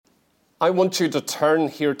I want you to turn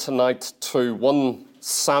here tonight to 1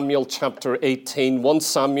 Samuel chapter 18. 1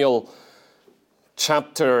 Samuel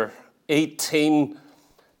chapter 18.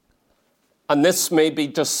 And this may be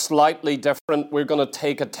just slightly different. We're going to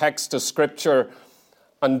take a text of Scripture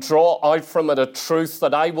and draw out from it a truth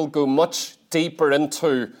that I will go much deeper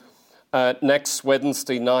into next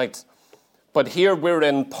Wednesday night. But here we're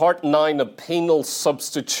in part 9 of penal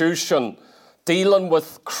substitution, dealing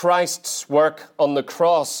with Christ's work on the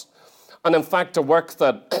cross. And in fact, a work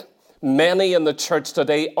that many in the church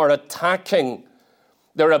today are attacking.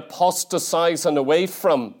 They're apostatizing away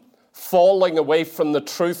from, falling away from the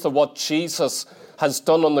truth of what Jesus has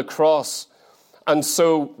done on the cross. And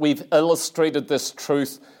so we've illustrated this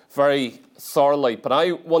truth very thoroughly. But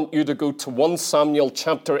I want you to go to 1 Samuel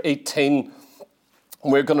chapter 18.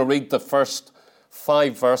 We're going to read the first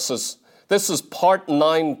 5 verses. This is part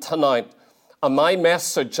 9 tonight. And my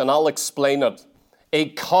message, and I'll explain it, a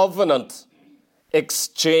covenant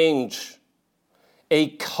exchange.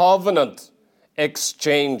 A covenant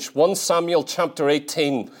exchange. 1 Samuel chapter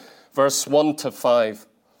 18, verse 1 to 5.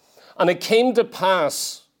 And it came to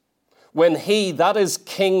pass when he, that is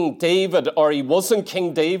King David, or he wasn't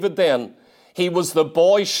King David then, he was the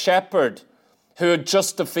boy shepherd who had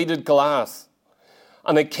just defeated Goliath.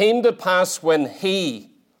 And it came to pass when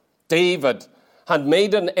he, David, had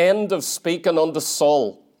made an end of speaking unto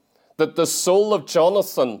Saul, that the soul of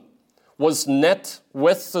Jonathan was knit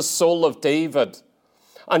with the soul of David.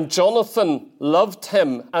 And Jonathan loved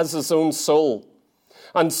him as his own soul.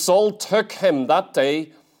 And Saul took him that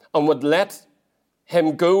day and would let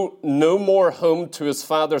him go no more home to his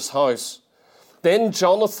father's house. Then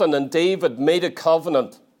Jonathan and David made a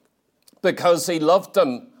covenant because he loved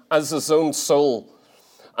him as his own soul.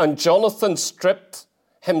 And Jonathan stripped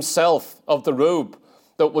himself of the robe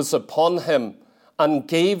that was upon him and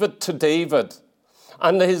gave it to David,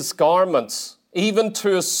 and his garments, even to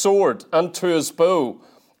his sword and to his bow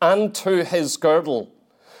and to his girdle.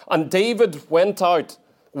 And David went out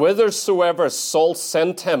whithersoever Saul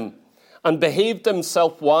sent him, and behaved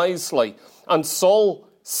himself wisely. And Saul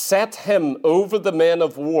set him over the men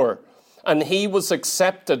of war, and he was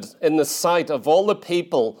accepted in the sight of all the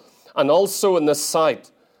people, and also in the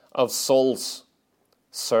sight of Saul's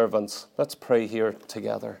servants. Let's pray here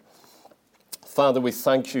together. Father, we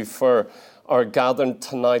thank you for our gathering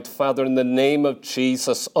tonight. Father, in the name of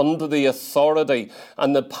Jesus, under the authority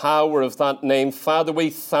and the power of that name, Father, we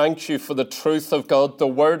thank you for the truth of God, the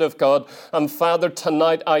word of God. And Father,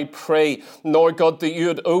 tonight I pray, Lord God, that you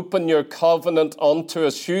would open your covenant unto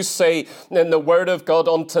us. You say in the word of God,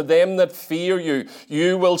 unto them that fear you,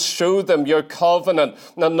 you will show them your covenant.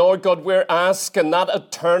 Now, Lord God, we're asking that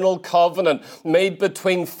eternal covenant made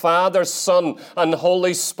between Father, Son, and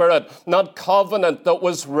Holy Spirit, not covenant that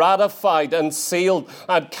was ratified and sealed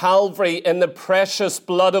at Calvary in the precious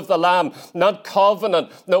blood of the Lamb, not covenant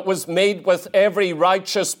that was made with every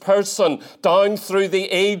righteous person down through the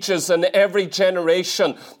ages and every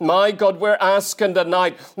generation. My God, we're asking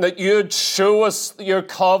tonight that you'd show us your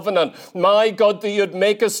covenant. My God, that you'd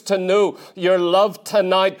make us to know your love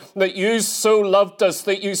tonight, that you so loved us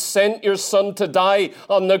that you sent your Son to die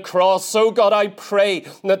on the cross. So God, I pray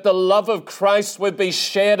that the love of Christ would be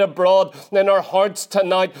shed abroad in our hearts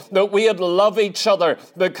tonight, that we would love each other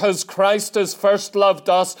because Christ has first loved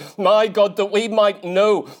us. My God, that we might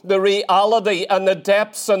know the reality and the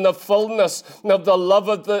depths and the fullness of the love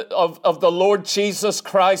of the Lord Jesus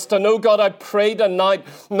Christ. And oh God, I pray tonight,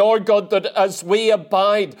 Lord God, that as we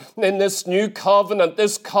abide in this new covenant,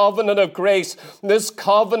 this covenant of grace, this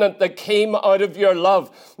covenant that came out of your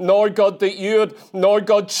love, Lord God, that you would, Lord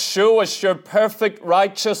God, show us your perfect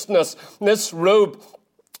righteousness, this robe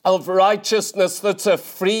of righteousness that's a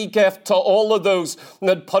free gift to all of those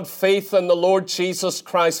that put faith in the Lord Jesus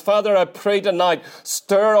Christ. Father, I pray tonight,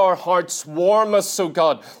 stir our hearts, warm us, oh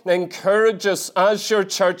God, encourage us as your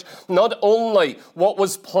church, not only what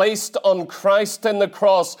was placed on Christ in the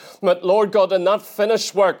cross, but Lord God, in that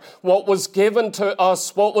finished work, what was given to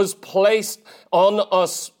us, what was placed on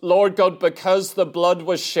us, Lord God, because the blood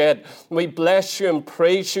was shed. We bless you and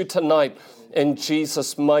praise you tonight in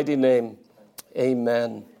Jesus' mighty name.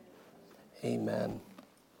 Amen. Amen.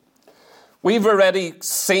 We've already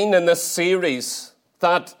seen in this series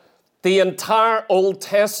that the entire Old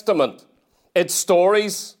Testament, its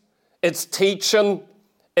stories, its teaching,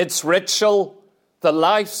 its ritual, the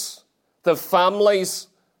lives, the families,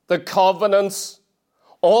 the covenants,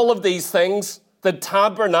 all of these things, the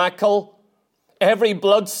tabernacle, every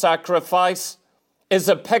blood sacrifice is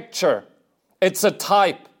a picture, it's a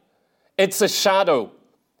type, it's a shadow,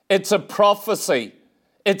 it's a prophecy,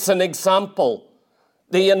 it's an example.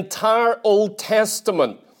 The entire Old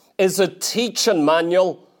Testament is a teaching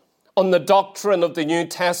manual on the doctrine of the New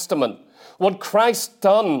Testament. What Christ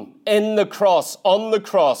done in the cross, on the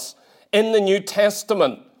cross, in the New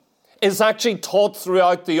Testament, is actually taught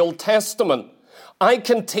throughout the Old Testament. I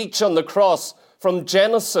can teach on the cross from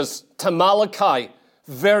Genesis to Malachi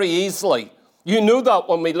very easily. You knew that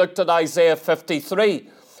when we looked at Isaiah 53.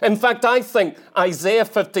 In fact, I think Isaiah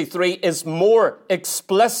 53 is more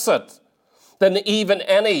explicit than even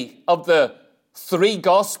any of the three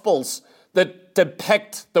Gospels that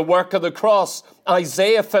depict the work of the cross.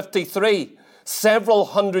 Isaiah 53, several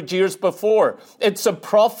hundred years before. It's a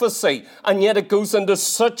prophecy, and yet it goes into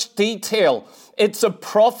such detail. It's a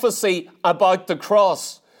prophecy about the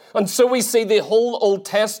cross. And so we see the whole Old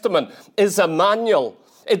Testament is a manual.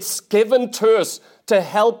 It's given to us to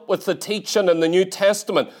help with the teaching in the New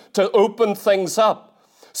Testament, to open things up.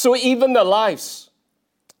 So even the lives,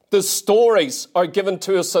 the stories are given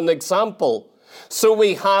to us an example. So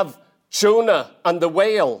we have Jonah and the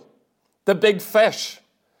whale, the big fish.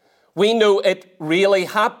 We know it really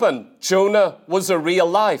happened. Jonah was a real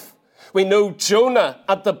life. We know Jonah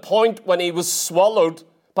at the point when he was swallowed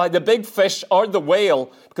by the big fish or the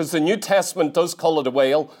whale, because the New Testament does call it a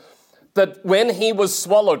whale, that when he was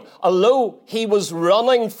swallowed, although he was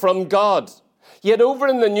running from God, yet over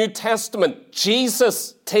in the New Testament,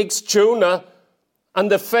 Jesus takes Jonah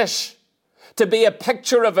and the fish to be a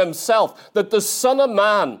picture of himself, that the Son of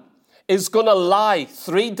Man is going to lie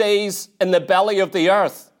 3 days in the belly of the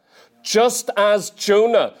earth, just as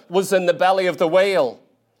Jonah was in the belly of the whale.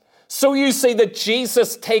 So you see that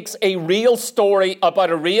Jesus takes a real story about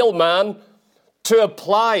a real man to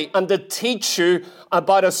apply and to teach you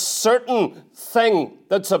about a certain thing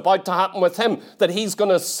that's about to happen with him, that he's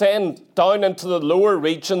going to send down into the lower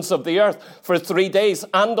regions of the earth for 3 days,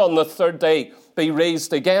 and on the third day be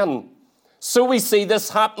raised again. So we see this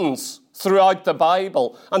happens throughout the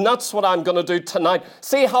Bible, and that's what I'm going to do tonight.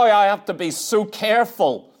 See how I have to be so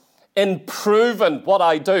careful in proving what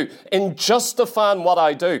I do, in justifying what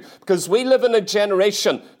I do, because we live in a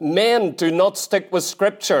generation, men do not stick with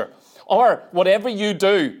Scripture, or whatever you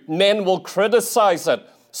do, men will criticize it.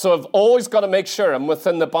 So I've always got to make sure I'm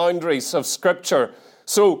within the boundaries of Scripture.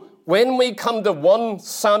 So when we come to 1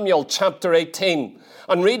 Samuel chapter 18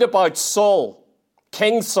 and read about Saul,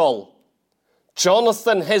 King Saul,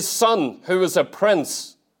 Jonathan, his son, who was a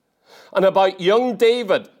prince, and about young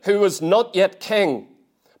David, who was not yet king,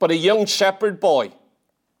 but a young shepherd boy,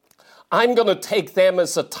 I'm going to take them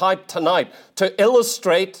as a type tonight to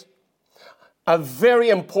illustrate a very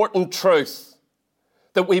important truth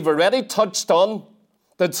that we've already touched on,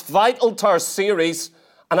 that's vital to our series,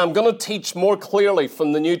 and I'm going to teach more clearly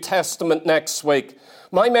from the New Testament next week.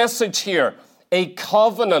 My message here, a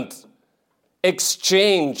covenant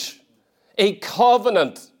exchange. A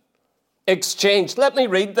covenant exchange. Let me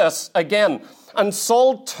read this again. And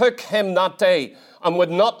Saul took him that day and would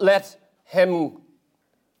not let him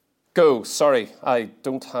go. Sorry, I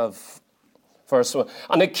don't have verse 1.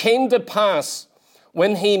 And it came to pass,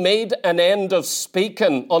 when he made an end of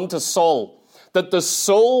speaking unto Saul, that the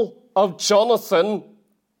soul of Jonathan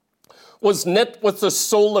was knit with the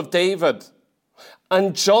soul of David,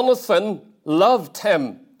 and Jonathan loved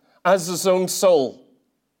him as his own soul.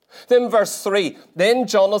 Then verse 3, then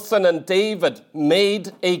Jonathan and David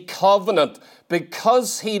made a covenant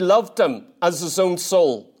because he loved him as his own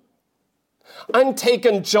soul. I'm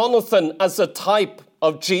taking Jonathan as a type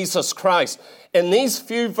of Jesus Christ. In these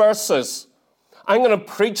few verses, I'm going to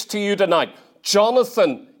preach to you tonight.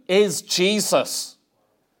 Jonathan is Jesus.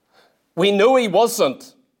 We know he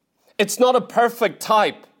wasn't. It's not a perfect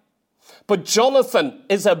type. But Jonathan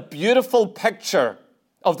is a beautiful picture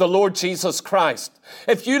of the Lord Jesus Christ.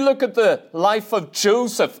 If you look at the life of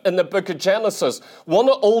Joseph in the book of Genesis, one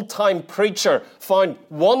old-time preacher found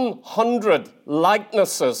 100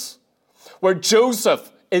 likenesses where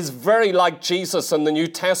Joseph is very like Jesus in the New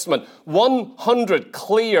Testament. 100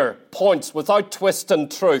 clear points without twist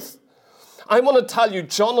and truth. I want to tell you,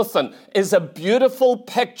 Jonathan is a beautiful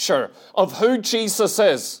picture of who Jesus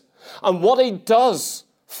is and what he does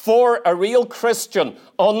for a real Christian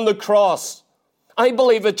on the cross. I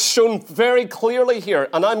believe it's shown very clearly here,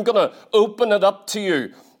 and I'm going to open it up to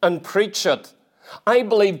you and preach it. I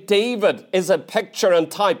believe David is a picture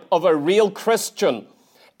and type of a real Christian,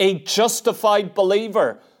 a justified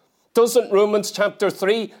believer. Doesn't Romans chapter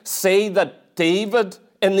 3 say that David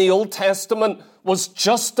in the Old Testament was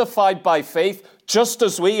justified by faith, just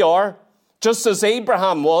as we are, just as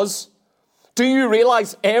Abraham was? Do you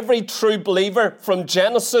realize every true believer from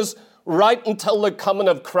Genesis right until the coming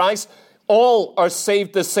of Christ, all are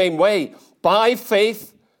saved the same way, by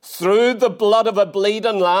faith, through the blood of a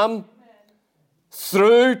bleeding lamb?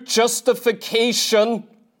 through justification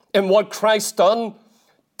in what Christ done,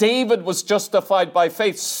 David was justified by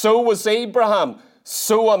faith. So was Abraham.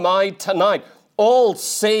 So am I tonight. All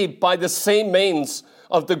saved by the same means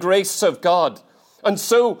of the grace of God. And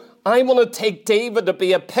so I want to take David to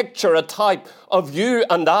be a picture, a type of you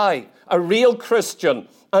and I, a real Christian,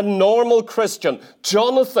 a normal Christian.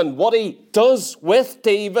 Jonathan, what he does with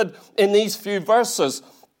David in these few verses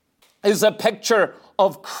is a picture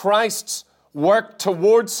of Christ's work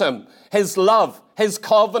towards him, his love, his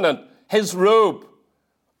covenant, his robe.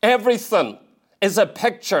 Everything is a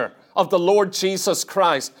picture of the Lord Jesus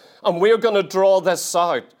Christ. And we're going to draw this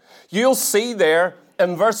out. You'll see there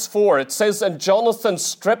in verse 4, it says, and Jonathan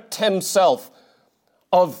stripped himself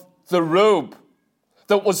of the robe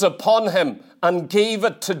that was upon him and gave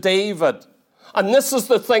it to David. And this is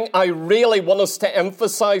the thing I really want us to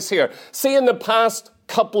emphasize here. See, in the past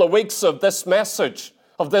couple of weeks of this message,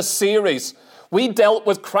 of this series, we dealt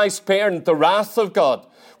with Christ bearing the wrath of God.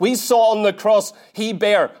 We saw on the cross, he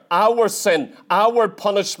bare our sin, our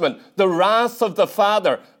punishment, the wrath of the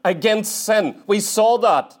Father against sin. We saw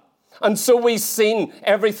that. And so we've seen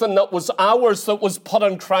everything that was ours that was put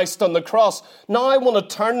on Christ on the cross. Now I want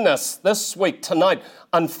to turn this week, tonight,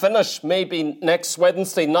 and finish maybe next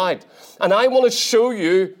Wednesday night. And I want to show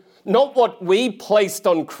you not what we placed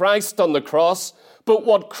on Christ on the cross, but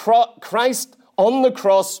what Christ on the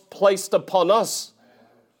cross placed upon us.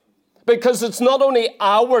 Because it's not only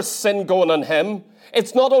our sin going on him,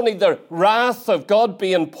 it's not only the wrath of God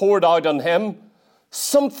being poured out on him,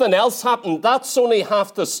 something else happened. That's only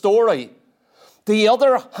half the story. The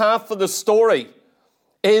other half of the story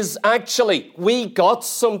is actually we got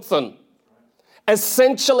something.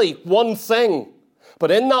 Essentially one thing. But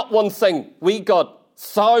in that one thing, we got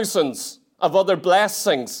thousands of other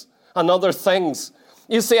blessings and other things.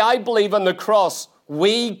 You see, I believe on the cross,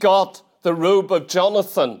 we got the robe of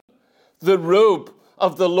Jonathan, the robe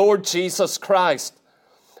of the Lord Jesus Christ.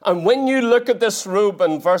 And when you look at this robe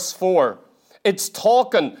in verse 4, it's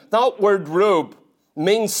talking, that word robe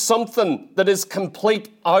means something that is complete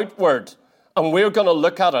outward. And we're going to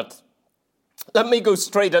look at it. Let me go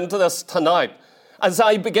straight into this tonight. As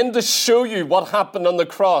I begin to show you what happened on the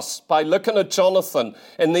cross by looking at Jonathan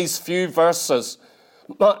in these few verses.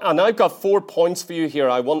 And I've got 4 points for you here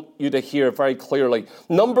I want you to hear very clearly.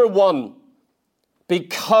 Number 1,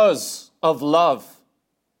 because of love.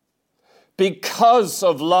 Because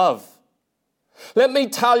of love. Let me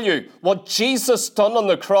tell you, what Jesus done on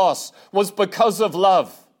the cross was because of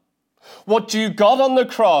love. What you got on the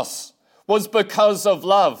cross was because of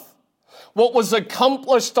love. What was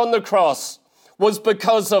accomplished on the cross was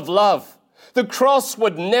because of love. The cross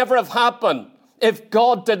would never have happened if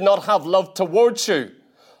God did not have love towards you.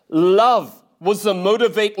 Love was the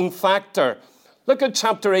motivating factor. Look at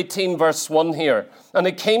chapter 18, verse 1 here. And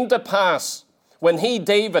it came to pass, when he,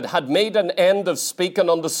 David, had made an end of speaking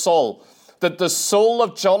unto Saul, that the soul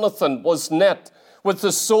of Jonathan was knit with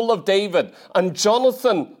the soul of David, and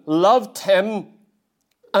Jonathan loved him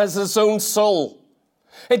as his own soul.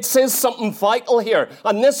 It says something vital here,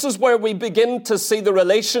 and this is where we begin to see the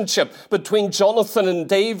relationship between Jonathan and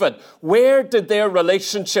David. Where did their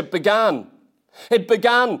relationship begin? It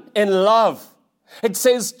began in love. It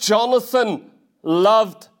says Jonathan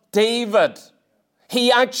loved David.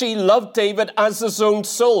 He actually loved David as his own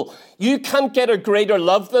soul. You can't get a greater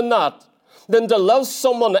love than that, than to love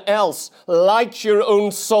someone else like your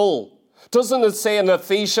own soul. Doesn't it say in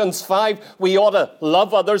Ephesians 5, we ought to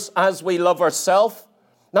love others as we love ourselves?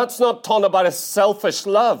 That's not talking about a selfish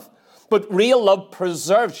love, but real love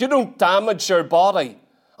preserves. You don't damage your body.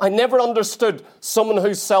 I never understood someone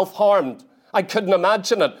who's self-harmed. I couldn't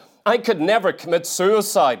imagine it. I could never commit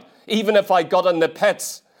suicide, even if I got in the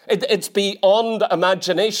pits. It's beyond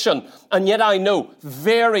imagination. And yet I know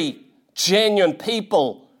very genuine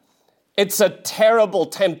people. It's a terrible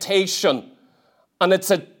temptation, and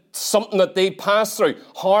it's something that they pass through,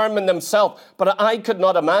 harming themselves. But I could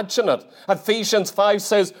not imagine it. Ephesians 5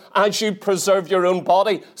 says, as you preserve your own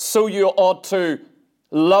body, so you ought to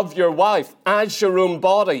love your wife as your own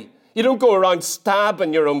body. You don't go around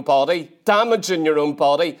stabbing your own body, damaging your own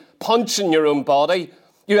body, punching your own body.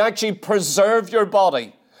 You actually preserve your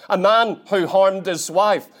body. A man who harmed his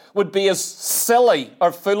wife would be as silly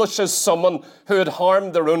or foolish as someone who had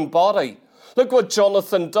harmed their own body. Look what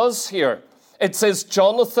Jonathan does here. It says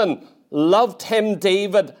Jonathan loved him,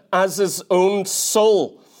 David, as his own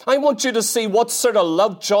soul. I want you to see what sort of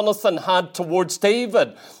love Jonathan had towards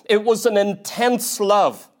David. It was an intense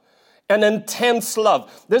love. An intense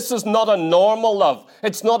love. This is not a normal love.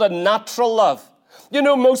 It's not a natural love. You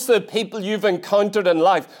know, most of the people you've encountered in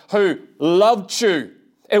life who loved you,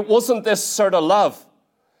 It wasn't this sort of love.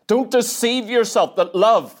 Don't deceive yourself that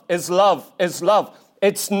love is love is love.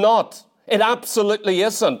 It's not. It absolutely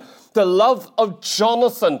isn't. The love of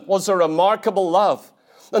Jonathan was a remarkable love.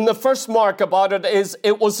 And the first mark about it is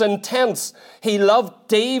it was intense. He loved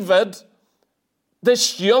David,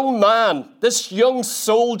 this young man, this young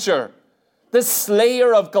soldier, this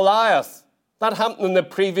slayer of Goliath. That happened in the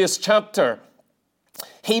previous chapter.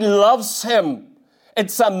 He loves him.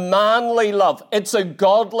 It's a manly love. It's a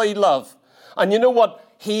godly love. And you know what?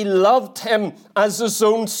 He loved him as his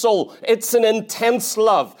own soul. It's an intense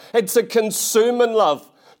love. It's a consuming love.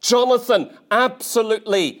 Jonathan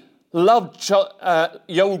absolutely loved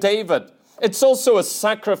young David. It's also a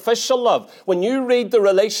sacrificial love. When you read the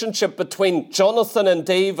relationship between Jonathan and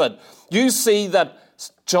David, you see that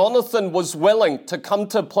Jonathan was willing to come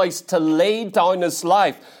to a place to lay down his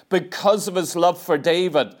life because of his love for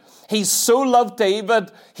David. He so loved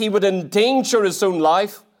David, he would endanger his own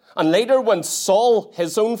life. And later when Saul,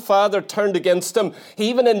 his own father, turned against him, he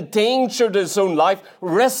even endangered his own life,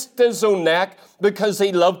 risked his own neck because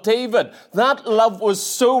he loved David. That love was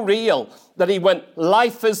so real that he went,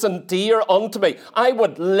 life isn't dear unto me. I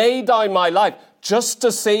would lay down my life just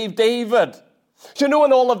to save David. You know,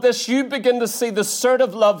 in all of this, you begin to see the sort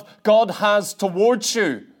of love God has towards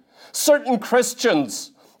you. Certain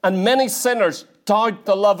Christians and many sinners doubt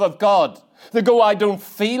the love of God. They go, I don't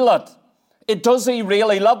feel it. Does he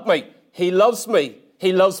really love me? He loves me.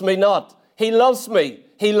 He loves me not. He loves me.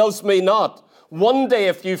 He loves me not. One day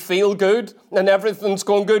if you feel good and everything's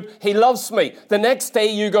going good, he loves me. The next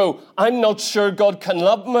day you go, I'm not sure God can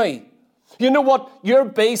love me. You know what? You're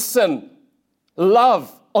basing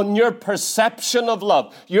love on your perception of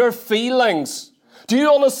love, your feelings. Do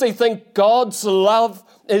you honestly think God's love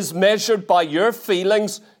is measured by your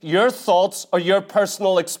feelings, your thoughts, or your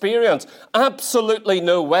personal experience? Absolutely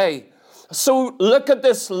no way. So look at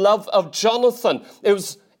this love of Jonathan. It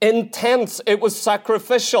was intense. It was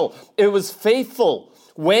sacrificial. It was faithful.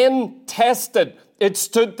 When tested, it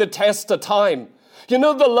stood the test of time. You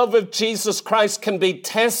know, the love of Jesus Christ can be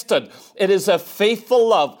tested. It is a faithful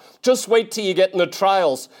love. Just wait till you get in the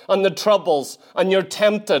trials and the troubles and you're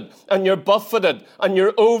tempted and you're buffeted and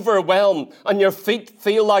you're overwhelmed and your feet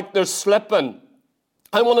feel like they're slipping.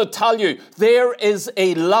 I want to tell you, there is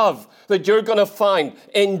a love that you're going to find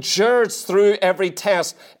endures through every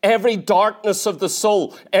test, every darkness of the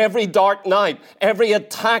soul, every dark night, every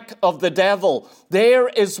attack of the devil. There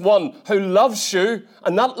is one who loves you,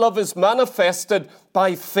 and that love is manifested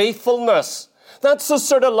by faithfulness. That's the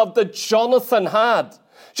sort of love that Jonathan had.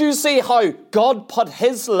 Do you see how God put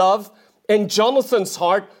his love in Jonathan's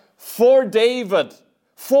heart for David?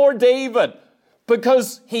 For David.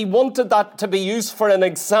 Because he wanted that to be used for an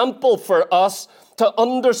example for us to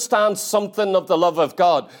understand something of the love of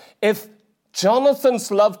God. If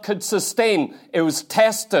Jonathan's love could sustain, it was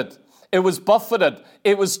tested, it was buffeted,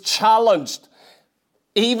 it was challenged.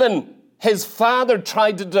 Even his father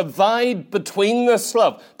tried to divide between this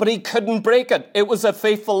love, but he couldn't break it. It was a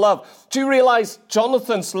faithful love. Do you realize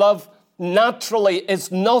Jonathan's love naturally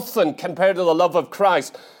is nothing compared to the love of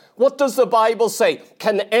Christ? What does the Bible say?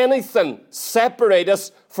 Can anything separate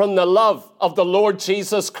us from the love of the Lord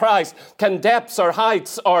Jesus Christ? Can depths or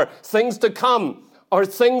heights or things to come or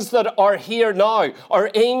things that are here now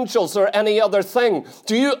or angels or any other thing?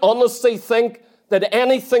 Do you honestly think that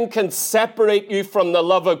anything can separate you from the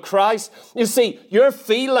love of Christ? You see, your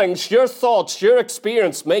feelings, your thoughts, your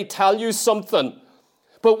experience may tell you something.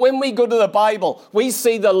 But when we go to the Bible, we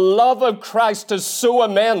see the love of Christ is so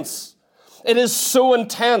immense. It is so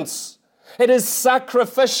intense. It is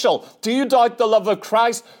sacrificial. Do you doubt the love of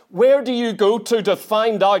Christ? Where do you go to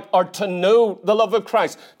find out or to know the love of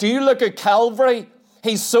Christ? Do you look at Calvary?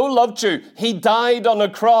 He so loved you. He died on a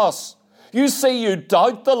cross. You say you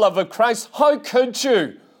doubt the love of Christ. How could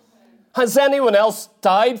you? Has anyone else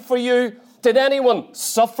died for you? Did anyone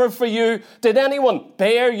suffer for you? Did anyone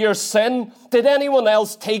bear your sin? Did anyone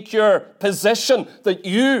else take your position that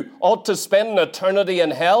you ought to spend an eternity in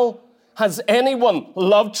hell? Has anyone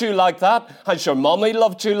loved you like that? Has your mommy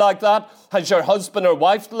loved you like that? Has your husband or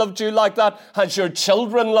wife loved you like that? Has your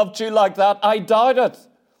children loved you like that? I doubt it.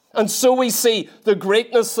 And so we see the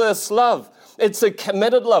greatness of this love. It's a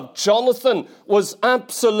committed love. Jonathan was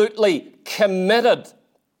absolutely committed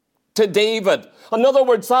to David. In other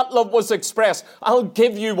words, that love was expressed. I'll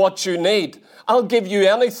give you what you need. I'll give you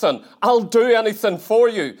anything. I'll do anything for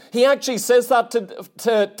you. He actually says that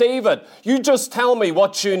to David. You just tell me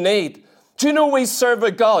what you need. Do you know we serve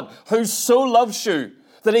a God who so loves you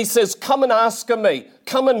that he says, come and ask of me.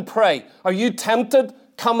 Come and pray. Are you tempted?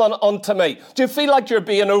 come on unto me. Do you feel like you're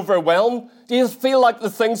being overwhelmed? Do you feel like the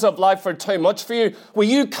things of life are too much for you? Will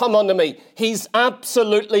you come unto me? He's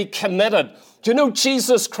absolutely committed. Do you know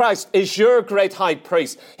Jesus Christ is your great high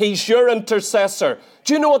priest? He's your intercessor.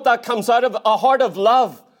 Do you know what that comes out of? A heart of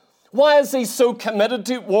love. Why is he so committed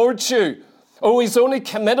towards you? Oh, he's only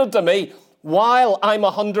committed to me while I'm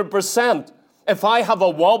 100%. If I have a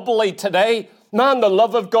wobbly today, man, the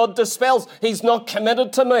love of God dispels. He's not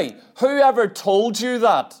committed to me. Whoever told you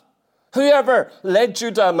that? Whoever led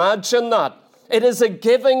you to imagine that? It is a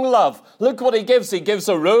giving love. Look what he gives. He gives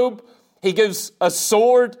a robe. He gives a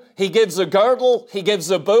sword. He gives a girdle. He gives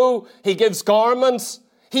a bow. He gives garments.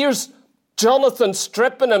 Here's Jonathan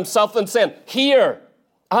stripping himself and saying, here,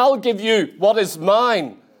 I'll give you what is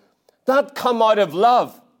mine. That come out of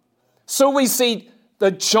love. So we see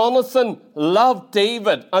that Jonathan loved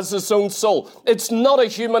David as his own soul. It's not a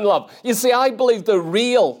human love. You see, I believe the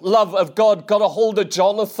real love of God got a hold of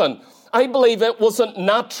Jonathan. I believe it wasn't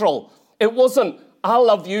natural. It wasn't, I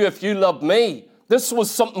love you if you love me. This was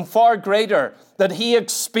something far greater that he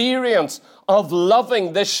experienced of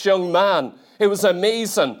loving this young man. It was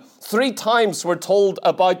amazing. 3 times we're told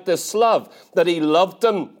about this love, that he loved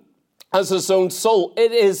him as his own soul.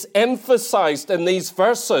 It is emphasized in these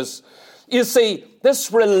verses. You see,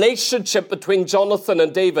 this relationship between Jonathan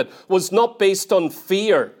and David was not based on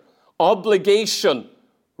fear, obligation,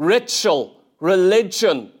 ritual,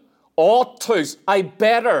 religion, ought to's, I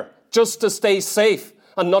better, just to stay safe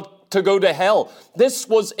and not to go to hell. This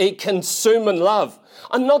was a consuming love.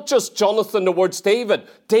 And not just Jonathan towards David.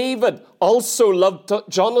 David also loved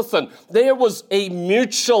Jonathan. There was a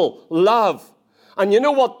mutual love. And you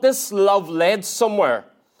know what? This love led somewhere.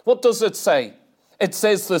 What does it say? It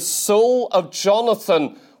says the soul of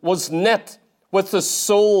Jonathan was knit with the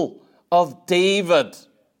soul of David.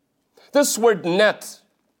 This word knit,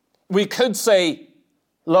 we could say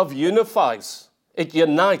love unifies. It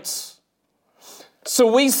unites.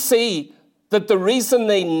 So we see that the reason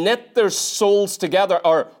they knit their souls together,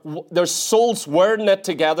 or their souls were knit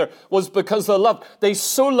together, was because of love. They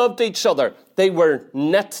so loved each other. They were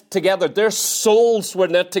knit together. Their souls were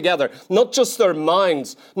knit together. Not just their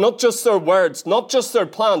minds, not just their words, not just their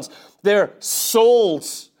plans. Their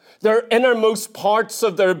souls, their innermost parts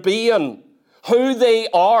of their being, who they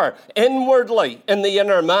are inwardly in the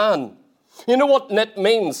inner man. You know what knit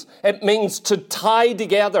means? It means to tie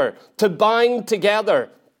together, to bind together,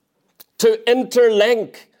 to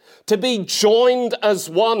interlink, to be joined as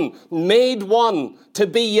one, made one, to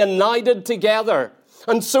be united together.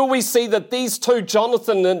 And so we see that these two,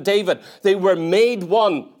 Jonathan and David, they were made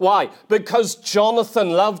one. Why? Because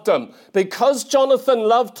Jonathan loved him. Because Jonathan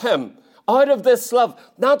loved him. Out of this love,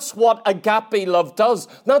 that's what agape love does.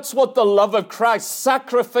 That's what the love of Christ,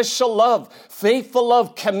 sacrificial love, faithful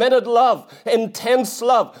love, committed love, intense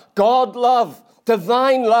love, God love,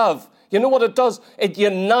 divine love. You know what it does? It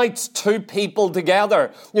unites two people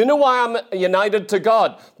together. You know why I'm united to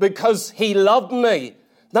God? Because he loved me.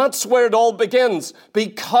 That's where it all begins.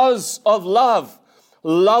 Because of love.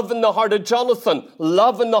 Love in the heart of Jonathan.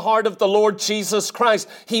 Love in the heart of the Lord Jesus Christ.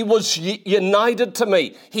 He was united to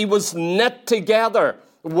me. He was knit together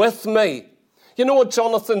with me. You know what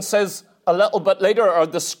Jonathan says a little bit later, or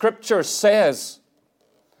the scripture says?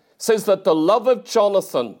 It says that the love of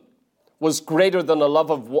Jonathan was greater than a love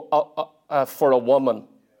of for a woman.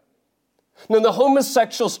 Now the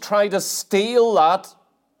homosexuals try to steal that,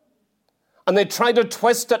 and they try to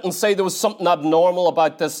twist it and say there was something abnormal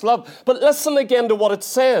about this love. But listen again to what it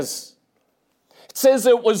says. It says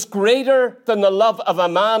it was greater than the love of a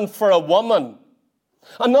man for a woman.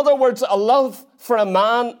 In other words, a love for a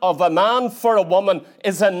man for a woman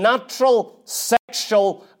is a natural,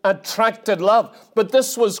 sexual, attracted love. But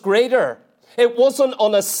this was greater. It wasn't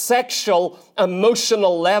on a sexual,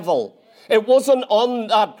 emotional level. It wasn't on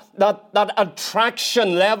that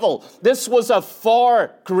attraction level. This was a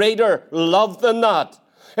far greater love than that.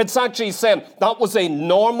 It's actually saying that was a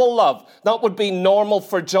normal love. That would be normal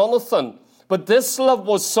for Jonathan. But this love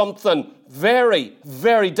was something very,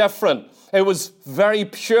 very different. It was very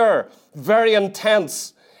pure, very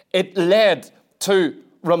intense. It led to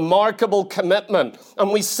remarkable commitment.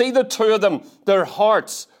 And we see the two of them, their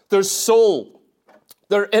hearts, their soul,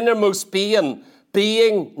 their innermost being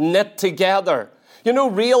knit together. You know,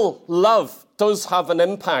 real love does have an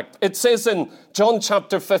impact. It says in John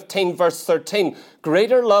chapter 15, verse 13,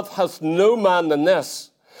 greater love hath no man than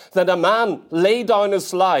this, that a man lay down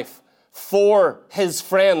his life for his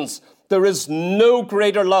friends. There is no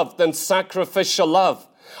greater love than sacrificial love.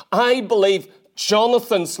 I believe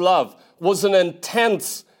Jonathan's love was an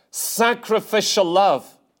intense sacrificial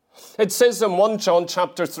love. It says in 1 John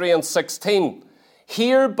chapter 3 and 16,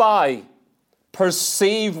 Hereby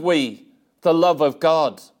perceive we the love of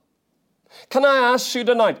God. Can I ask you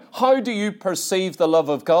tonight, how do you perceive the love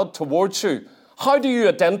of God towards you? How do you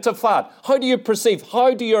identify it? How do you perceive?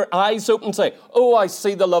 How do your eyes open and say, oh, I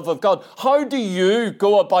see the love of God? How do you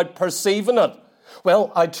go about perceiving it?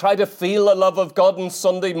 Well, I try to feel the love of God on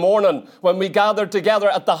Sunday morning when we gather together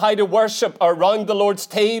at the height of worship around the Lord's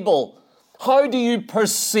table. How do you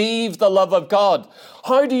perceive the love of God?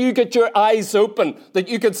 How do you get your eyes open that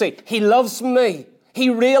you can say, he loves me. He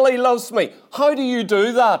really loves me. How do you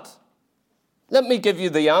do that? Let me give you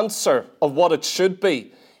the answer of what it should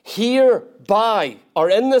be. Hereby, or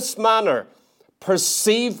in this manner,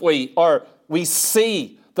 perceive we, or we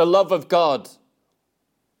see the love of God,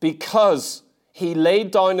 because he laid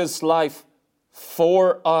down his life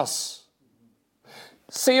for us.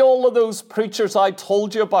 See all of those preachers I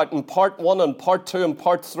told you about in part 1 and part 2 and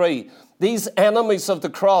part 3, these enemies of the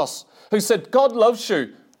cross who said, God loves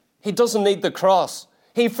you. He doesn't need the cross.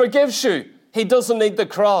 He forgives you. He doesn't need the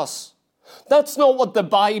cross. That's not what the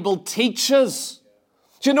Bible teaches.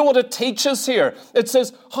 Do you know what it teaches here? It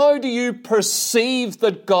says, how do you perceive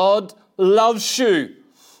that God loves you?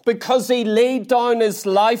 Because he laid down his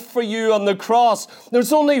life for you on the cross.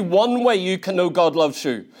 There's only one way you can know God loves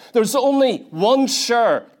you. There's only one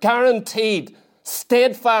sure, guaranteed,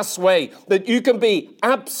 steadfast way that you can be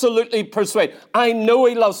absolutely persuaded. I know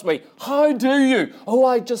he loves me. How do you? Oh,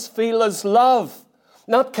 I just feel his love.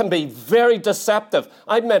 That can be very deceptive.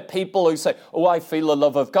 I've met people who say, oh, I feel the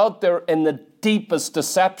love of God. They're in the deepest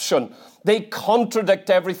deception. They contradict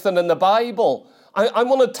everything in the Bible. I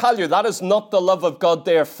want to tell you, that is not the love of God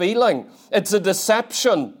they're feeling. It's a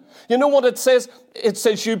deception. You know what it says? It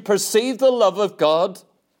says you perceive the love of God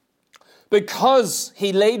because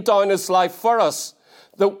he laid down his life for us.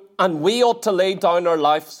 And we ought to lay down our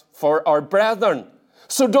lives for our brethren.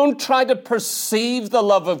 So don't try to perceive the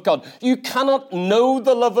love of God. You cannot know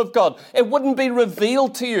the love of God. It wouldn't be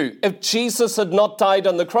revealed to you if Jesus had not died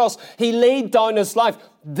on the cross. He laid down his life.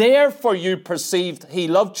 Therefore you perceived he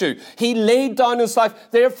loved you. He laid down his life.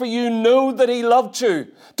 Therefore you know that he loved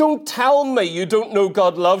you. Don't tell me you don't know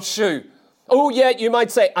God loves you. Oh, yeah, you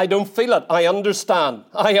might say, I don't feel it. I understand.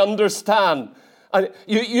 I understand.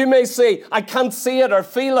 You may say, I can't see it or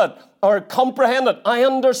feel it or comprehend it. I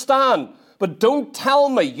understand. But don't tell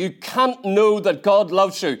me you can't know that God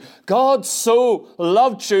loves you. God so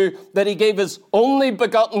loved you that he gave his only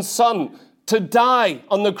begotten Son to die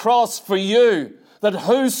on the cross for you, that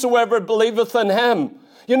whosoever believeth in him,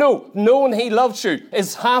 you know, knowing he loves you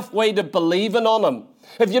is halfway to believing on him.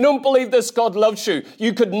 If you don't believe this God loves you,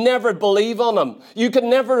 you could never believe on him. You could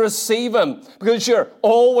never receive him because you're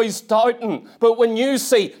always doubting. But when you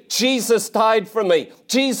see Jesus died for me,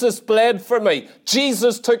 Jesus bled for me,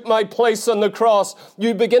 Jesus took my place on the cross,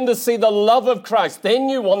 you begin to see the love of Christ. Then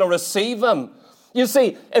you want to receive him. You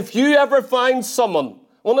see, if you ever find someone,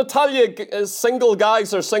 I want to tell you, single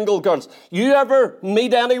guys or single girls, you ever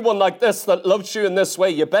meet anyone like this that loves you in this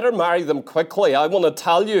way, you better marry them quickly. I want to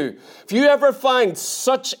tell you, if you ever find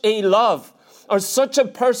such a love or such a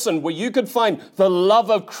person where you could find the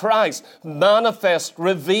love of Christ manifest,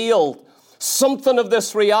 revealed, something of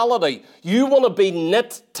this reality, you want to be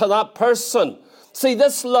knit to that person. See,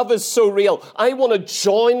 this love is so real. I want to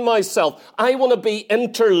join myself. I want to be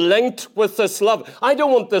interlinked with this love. I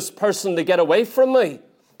don't want this person to get away from me.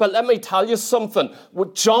 But let me tell you something.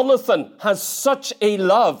 Jonathan has such a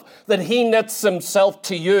love that he knits himself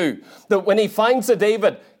to you. That when he finds a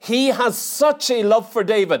David, he has such a love for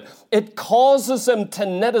David. It causes him to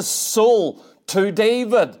knit his soul to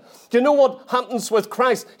David. Do you know what happens with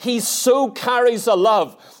Christ? He so carries a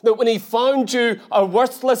love that when he found you a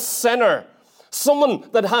worthless sinner, someone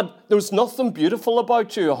that there was nothing beautiful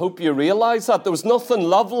about you. I hope you realize that. There was nothing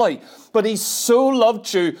lovely. But he so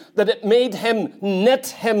loved you that it made him knit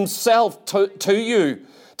himself to you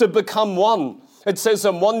to become one. It says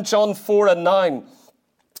in 1 John 4:9,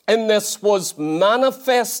 in this was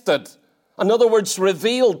manifested, in other words,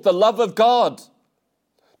 revealed, the love of God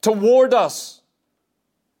toward us.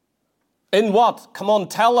 In what? Come on,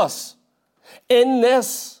 tell us. In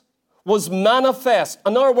this was manifest.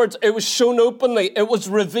 In other words, it was shown openly. It was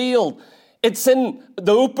revealed. It's in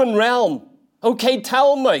the open realm. Okay,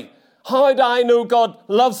 tell me. How do I know God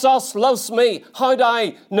loves us, loves me? How do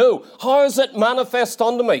I know? How is it manifest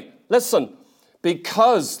unto me? Listen,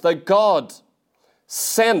 because that God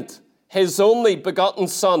sent his only begotten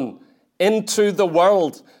Son into the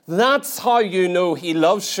world. That's how you know he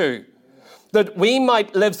loves you. That we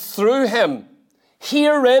might live through him.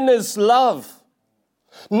 Herein is love.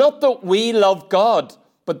 Not that we love God,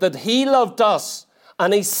 but that he loved us,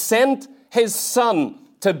 and he sent his Son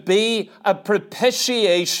to be a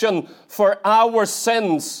propitiation for our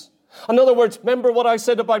sins. In other words, remember what I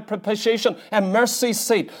said about propitiation? A mercy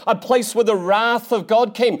seat, a place where the wrath of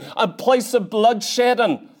God came, a place of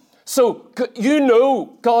bloodshedding. So you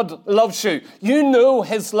know God loves you. You know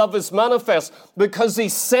his love is manifest because he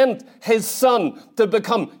sent his son to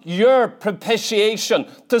become your propitiation,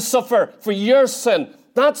 to suffer for your sin.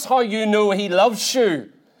 That's how you know he loves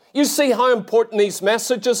you. You see how important these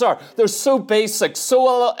messages are. They're so basic,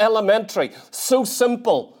 so elementary, so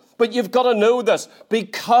simple. But you've got to know this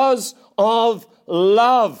because of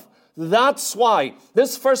love. That's why,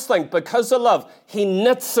 this first thing, because of love, he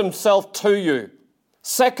knits himself to you.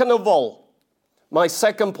 Second of all, my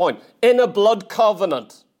second point, in a blood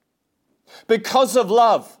covenant. Because of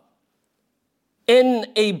love, in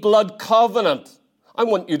a blood covenant. I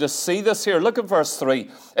want you to see this here. Look at verse 3.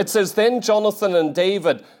 It says, then Jonathan and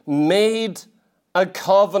David made a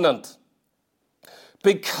covenant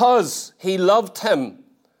because he loved him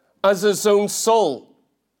as his own soul.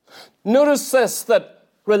 Notice this, that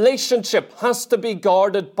relationship has to be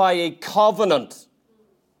guarded by a covenant.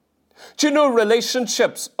 Do you know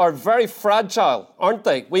relationships are very fragile, aren't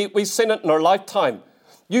they? We've seen it in our lifetime.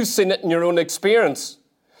 You've seen it in your own experience.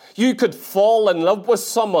 You could fall in love with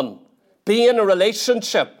someone, be in a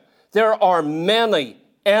relationship. There are many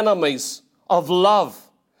enemies of love.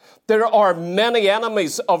 There are many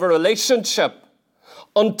enemies of a relationship.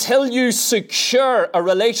 Until you secure a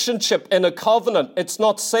relationship in a covenant, it's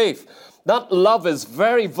not safe. That love is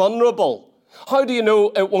very vulnerable. How do you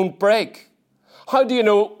know it won't break? How do you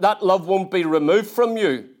know that love won't be removed from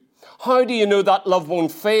you? How do you know that love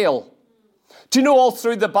won't fail? Do you know all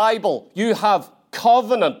through the Bible, you have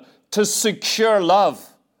covenant to secure love.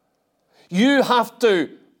 You have to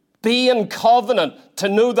be in covenant to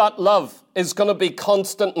know that love is going to be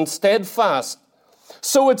constant and steadfast.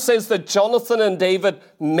 So it says that Jonathan and David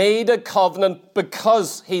made a covenant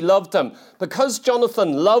because he loved him. Because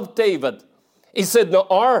Jonathan loved David, he said, now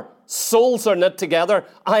our souls are knit together.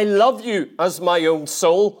 I love you as my own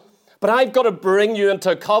soul, but I've got to bring you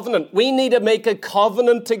into a covenant. We need to make a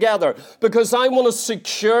covenant together because I want to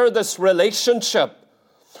secure this relationship.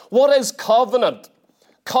 What is covenant?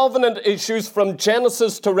 Covenant is used from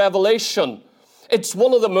Genesis to Revelation. It's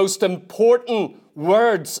one of the most important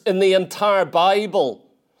words in the entire Bible.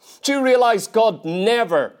 Do you realize God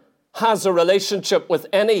never has a relationship with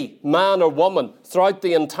any man or woman throughout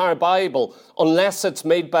the entire Bible unless it's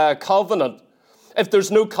made by a covenant? If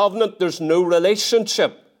there's no covenant, there's no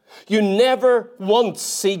relationship. You never once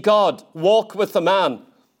see God walk with a man.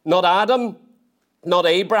 Not Adam, not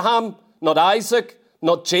Abraham, not Isaac,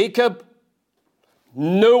 not Jacob.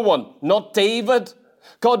 No one, not David.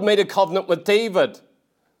 God made a covenant with David.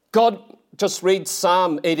 God, just read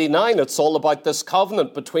Psalm 89. It's all about this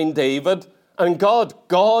covenant between David and God.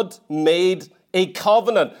 God made a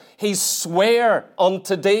covenant. He swore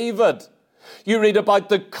unto David. You read about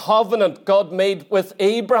the covenant God made with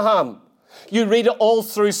Abraham. You read it all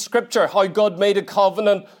through Scripture, how God made a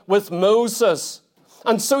covenant with Moses.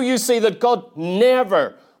 And so you see that God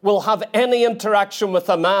never will have any interaction with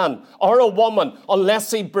a man or a woman unless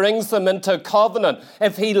he brings them into a covenant.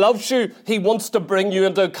 If he loves you, he wants to bring you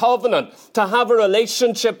into a covenant. To have a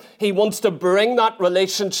relationship, he wants to bring that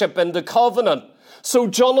relationship into covenant. So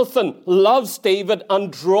Jonathan loves David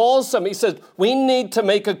and draws him. He says, we need to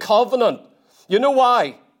make a covenant. You know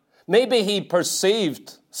why? Maybe he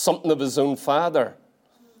perceived something of his own father.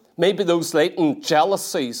 Maybe those latent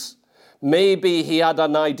jealousies. Maybe he had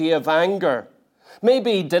an idea of anger.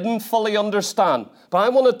 Maybe he didn't fully understand. But I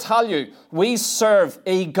want to tell you, we serve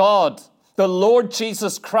a God, the Lord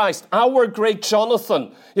Jesus Christ, our great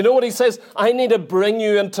Jonathan. You know what he says? I need to bring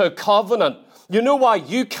you into a covenant. You know why?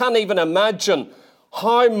 You can't even imagine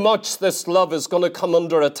how much this love is going to come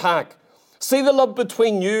under attack. See the love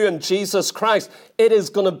between you and Jesus Christ. It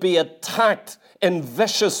is going to be attacked in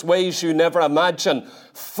vicious ways you never imagined.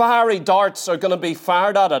 Fiery darts are going to be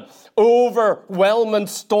fired at it. Overwhelming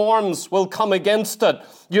storms will come against it.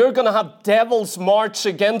 You're going to have devils march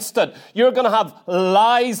against it. You're going to have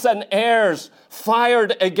lies and errors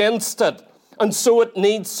fired against it. And so it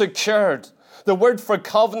needs secured. The word for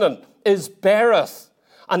covenant is berith.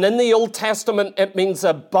 And in the Old Testament, it means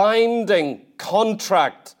a binding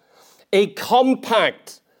contract, a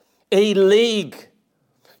compact, a league.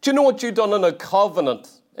 Do you know what you've done in a covenant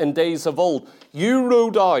in days of old? You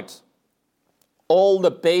wrote out all the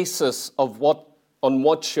basis of on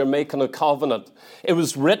which you're making a covenant. It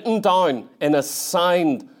was written down in a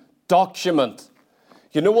signed document.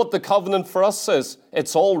 You know what the covenant for us is?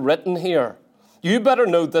 It's all written here. You better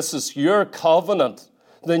know this is your covenant,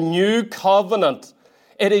 the new covenant.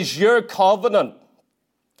 It is your covenant.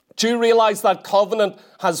 Do you realize that covenant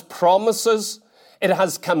has promises? It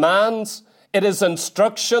has commands. It has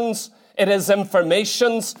instructions. It has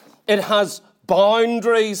informations. It has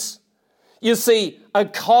boundaries. You see, a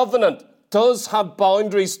covenant does have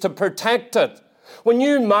boundaries to protect it. When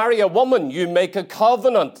you marry a woman, you make a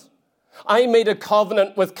covenant. I made a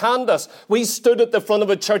covenant with Candace. We stood at the front of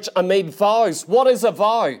a church and made vows. What is a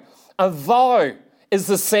vow? A vow is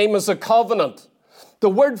the same as a covenant. The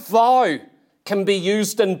word vow can be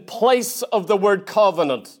used in place of the word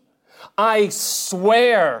covenant. I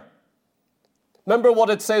swear. Remember what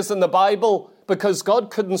it says in the Bible? Because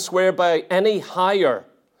God couldn't swear by any higher.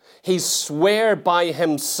 He swore by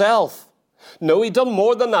himself. No, he done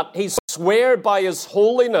more than that. He swore by his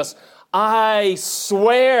holiness. I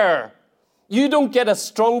swear. You don't get a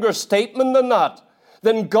stronger statement than that.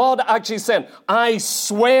 Than God actually saying, I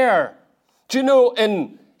swear. Do you know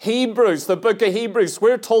in Hebrews, the book of Hebrews,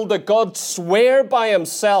 we're told that God swore by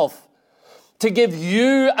himself to give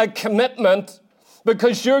you a commitment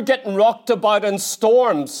because you're getting rocked about in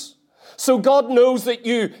storms. So God knows that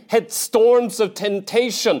you hit storms of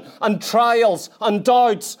temptation and trials and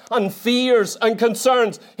doubts and fears and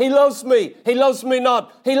concerns. He loves me. He loves me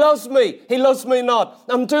not. He loves me. He loves me not.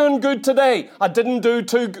 I'm doing good today. I didn't do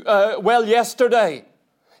too well yesterday.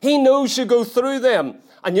 He knows you go through them.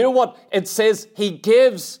 And you know what? It says he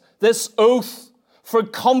gives this oath for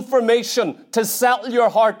confirmation, to settle your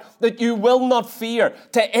heart that you will not fear,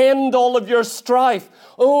 to end all of your strife.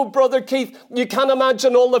 Oh, Brother Keith, you can't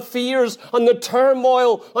imagine all the fears and the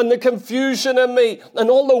turmoil and the confusion in me and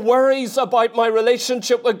all the worries about my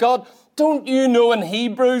relationship with God. Don't you know in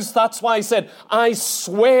Hebrews, that's why I said, I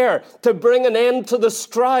swear to bring an end to the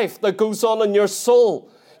strife that goes on in your soul.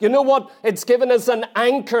 You know what? It's given as an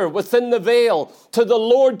anchor within the veil to the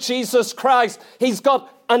Lord Jesus Christ. He's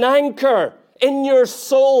got an anchor in your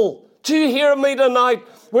soul. Do you hear me tonight?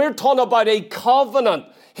 We're talking about a covenant.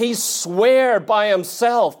 He swore by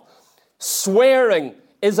himself. Swearing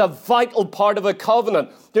is a vital part of a covenant.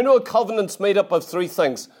 Do you know a covenant's made up of three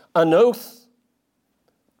things? An oath,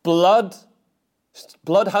 blood.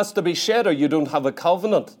 Blood has to be shed or you don't have a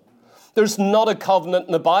covenant. There's not a covenant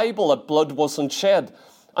in the Bible that blood wasn't shed.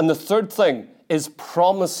 And the third thing is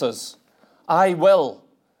promises. I will.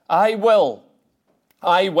 I will.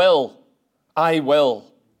 I will. I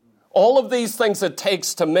will. All of these things it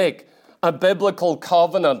takes to make a biblical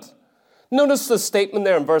covenant. Notice the statement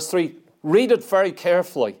there in verse 3. Read it very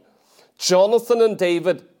carefully. Jonathan and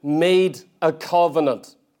David made a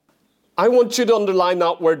covenant. I want you to underline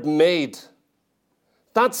that word made.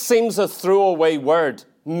 That seems a throwaway word.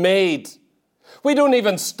 Made. We don't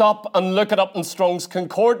even stop and look it up in Strong's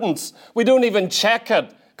Concordance. We don't even check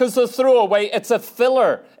it because the throwaway, it's a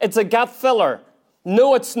filler. It's a gap filler.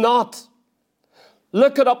 No, it's not.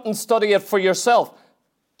 Look it up and study it for yourself.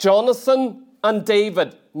 Jonathan and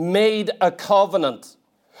David made a covenant.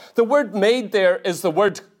 The word made there is the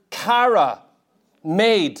word kara,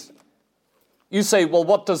 made. You say, well,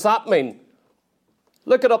 what does that mean?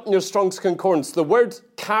 Look it up in your Strong's Concordance. The word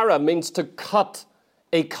kara means to cut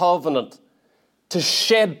a covenant, to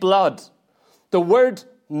shed blood. The word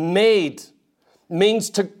made means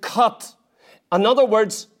to cut. In other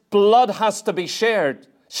words, blood has to be shed.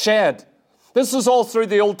 This is all through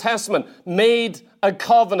the Old Testament. Made a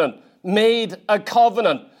covenant. Made a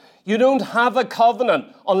covenant. You don't have a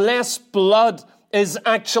covenant unless blood is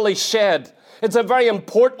actually shed. It's a very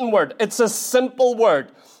important word. It's a simple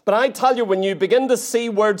word. But I tell you, when you begin to see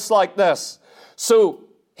words like this, so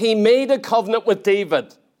he made a covenant with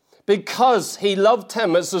David because he loved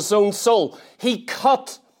him as his own soul. He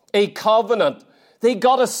cut a covenant. They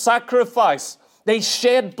got a sacrifice. They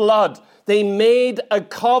shed blood. They made a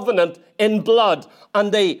covenant in blood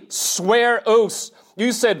and they swear oaths.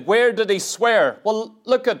 You said, where did he swear? Well,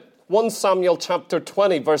 look at 1 Samuel chapter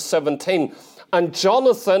 20, verse 17. And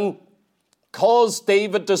Jonathan caused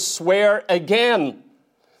David to swear again.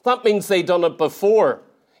 That means they done it before.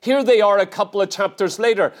 Here they are a couple of chapters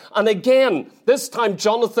later. And again, this time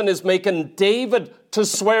Jonathan is making David to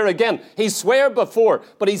swear again. He swore before,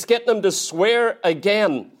 but he's getting him to swear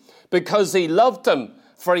again because he loved him,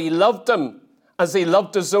 for he loved him as he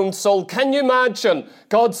loved his own soul. Can you imagine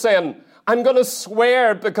God saying, I'm going to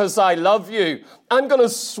swear because I love you. I'm going to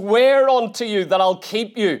swear unto you that I'll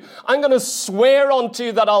keep you. I'm going to swear unto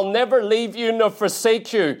you that I'll never leave you nor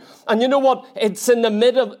forsake you. And you know what? It's in the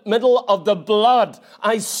middle of the blood.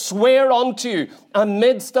 I swear unto you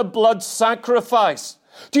amidst the blood sacrifice.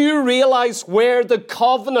 Do you realize where the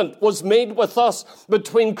covenant was made with us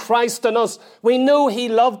between Christ and us? We know he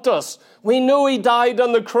loved us. We know he died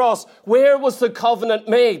on the cross. Where was the covenant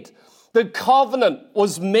made? The covenant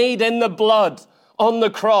was made in the blood on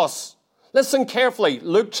the cross. Listen carefully,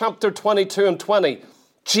 Luke chapter 22 and 20.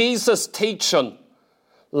 Jesus teaching.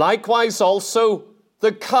 Likewise also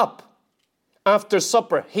the cup after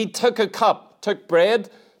supper. He took a cup, took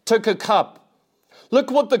bread, took a cup.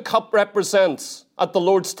 Look what the cup represents at the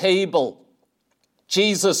Lord's table.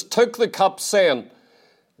 Jesus took the cup saying,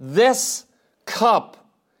 this cup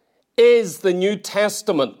is the New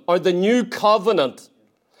Testament or the New Covenant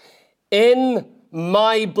in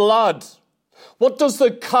my blood. What does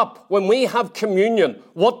the cup, when we have communion,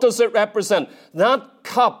 what does it represent? That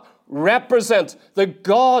cup represents that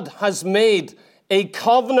God has made a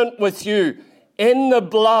covenant with you in the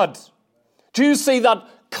blood. Do you see that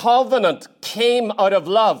covenant came out of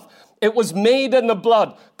love? It was made in the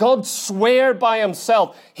blood. God swore by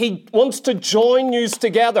himself. He wants to join you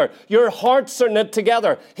together. Your hearts are knit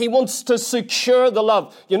together. He wants to secure the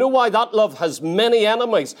love. You know why that love has many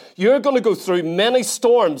enemies? You're going to go through many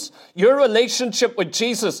storms. Your relationship with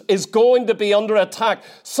Jesus is going to be under attack.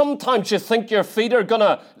 Sometimes you think your feet are going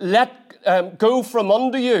to let go from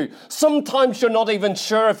under you. Sometimes you're not even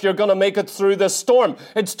sure if you're going to make it through this storm.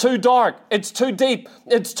 It's too dark. It's too deep.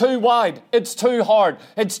 It's too wide. It's too hard.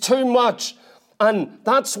 It's too much. And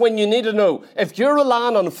that's when you need to know, if you're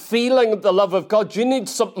relying on feeling the love of God, you need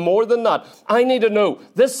something more than that. I need to know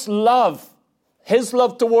this love, his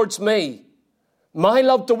love towards me, my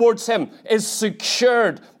love towards him is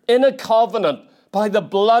secured in a covenant by the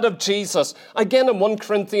blood of Jesus. Again, in 1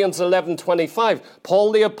 Corinthians 11:25,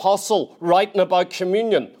 Paul the apostle writing about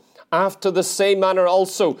communion. After the same manner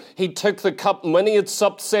also, he took the cup, and when he had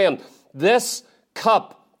supped, saying, this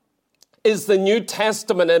cup is the New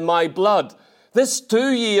Testament in my blood. This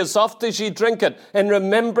do ye as oft as ye drink it in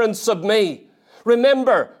remembrance of me.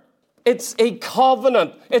 Remember, it's a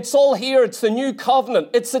covenant. It's all here. It's the new covenant.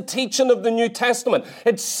 It's the teaching of the New Testament.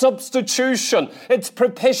 It's substitution. It's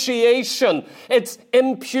propitiation. It's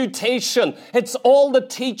imputation. It's all the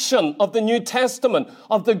teaching of the New Testament,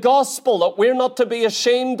 of the gospel that we're not to be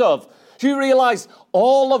ashamed of. Do you realize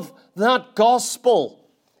all of that gospel?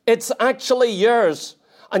 It's actually yours.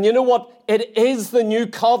 And you know what? It is the new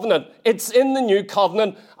covenant. It's in the new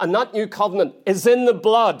covenant, and that new covenant is in the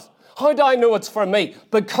blood. How do I know it's for me?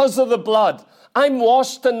 Because of the blood. I'm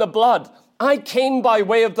washed in the blood. I came by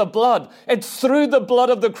way of the blood. It's through the blood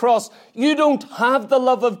of the cross. You don't have the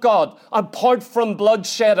love of God apart from blood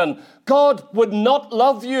shedding. God would not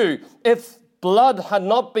love you if blood had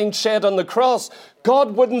not been shed on the cross.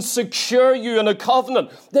 God wouldn't secure you in a covenant.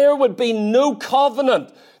 There would be no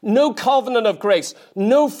covenant of grace,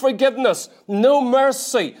 no forgiveness, no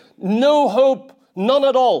mercy, no hope. None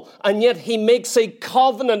at all. And yet he makes a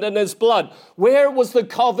covenant in his blood. Where was the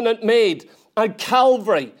covenant made? At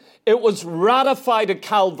Calvary. It was ratified at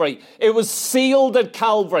Calvary. It was sealed at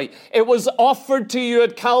Calvary. It was offered to you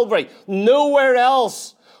at Calvary. Nowhere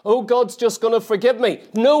else. Oh, God's just going to forgive me.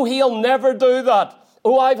 No, he'll never do that.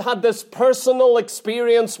 Oh, I've had this personal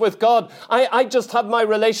experience with God. I just have my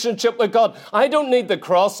relationship with God. I don't need the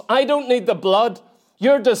cross. I don't need the blood.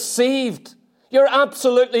 You're deceived. You're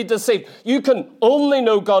absolutely deceived. You can only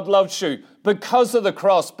know God loves you because of the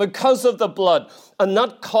cross, because of the blood. And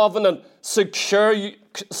that covenant secures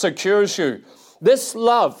you. This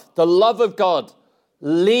love, the love of God,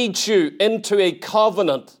 leads you into a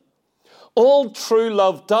covenant. All true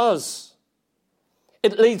love does.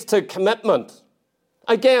 It leads to commitment.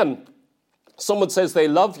 Again, someone says they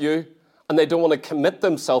love you and they don't want to commit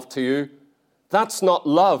themselves to you. That's not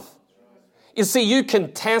love. You see, you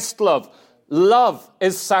can test love. Love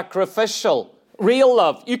is sacrificial. Real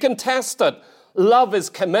love, you can test it. Love is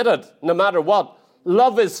committed no matter what.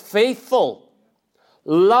 Love is faithful.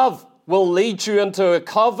 Love will lead you into a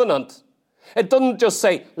covenant. It doesn't just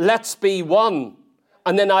say, let's be one,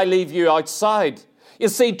 and then I leave you outside. You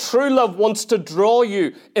see, true love wants to draw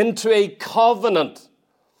you into a covenant.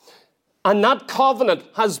 And that covenant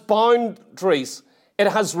has boundaries.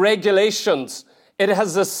 It has regulations. It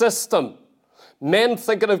has a system. Men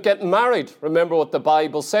thinking of getting married, remember what the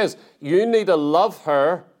Bible says. You need to love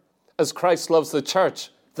her as Christ loves the church.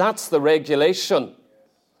 That's the regulation.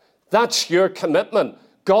 That's your commitment.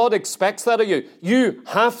 God expects that of you. You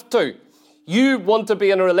have to. You want to be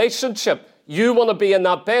in a relationship. You want to be in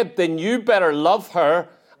that bed. Then you better love her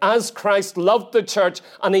as Christ loved the church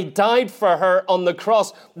and he died for her on the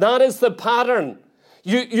cross. That is the pattern.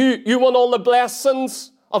 You want all the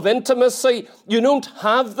blessings of intimacy. You don't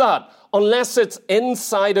have that unless it's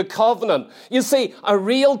inside a covenant. You see, a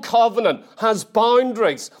real covenant has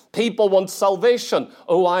boundaries. People want salvation.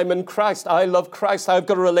 Oh, I'm in Christ. I love Christ. I've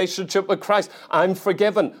got a relationship with Christ. I'm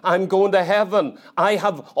forgiven. I'm going to heaven. I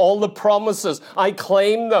have all the promises. I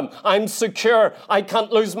claim them. I'm secure. I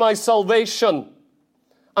can't lose my salvation.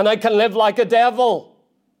 and I can live like a devil.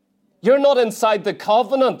 You're not inside the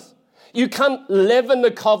covenant. You can't live in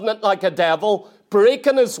the covenant like a devil,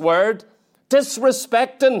 breaking his word,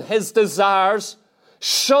 disrespecting his desires,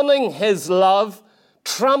 shunning his love,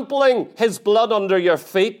 trampling his blood under your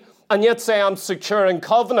feet, and yet say, I'm secure in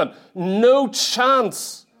covenant. No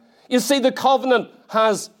chance. You see, the covenant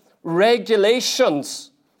has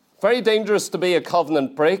regulations. Very dangerous to be a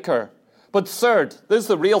covenant breaker. But third, this is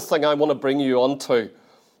the real thing I want to bring you onto.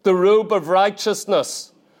 The robe of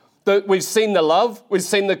righteousness. We've seen the love, we've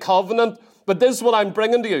seen the covenant, but this is what I'm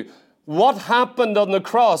bringing to you. What happened on the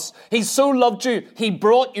cross? He so loved you, he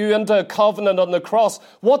brought you into a covenant on the cross.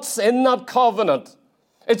 What's in that covenant?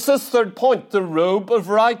 It's this third point, the robe of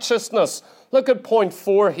righteousness. Look at point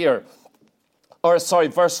 4 here.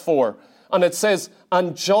 Verse 4. And it says,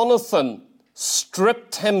 and Jonathan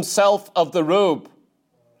stripped himself of the robe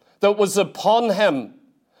that was upon him,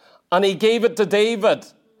 and he gave it to David.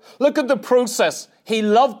 Look at the process. He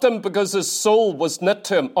loved him because his soul was knit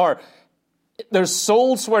to him, or their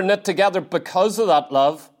souls were knit together because of that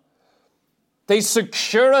love. They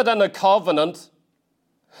secure it in a covenant.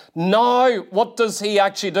 Now, what does he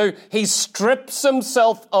actually do? He strips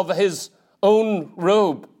himself of his own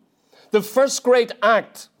robe. The first great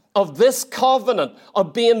act of this covenant,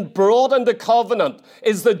 of being brought into covenant,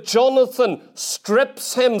 is that Jonathan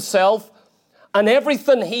strips himself, and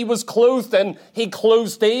everything he was clothed in, he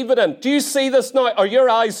clothes David in. Do you see this now? Are your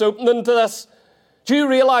eyes opening to this? Do you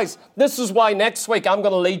realize this is why next week I'm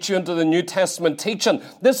going to lead you into the New Testament teaching?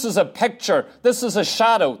 This is a picture. This is a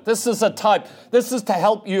shadow. This is a type. This is to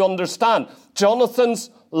help you understand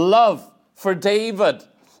Jonathan's love for David.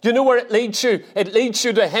 Do you know where it leads you? It leads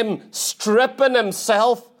you to him stripping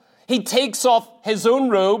himself. He takes off his own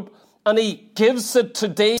robe and he gives it to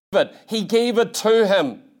David. He gave it to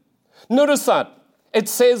him. Notice that. It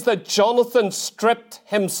says that Jonathan stripped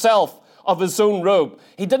himself of his own robe.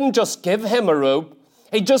 He didn't just give him a robe.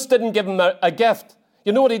 He just didn't give him a gift.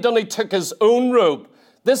 You know what he done? He took his own robe.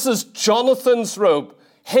 This is Jonathan's robe,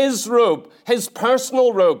 his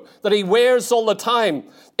personal robe that he wears all the time.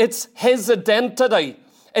 It's his identity.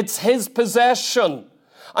 It's his possession.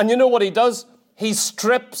 And you know what he does? He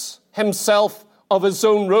strips himself of his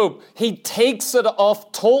own robe. He takes it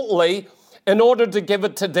off totally in order to give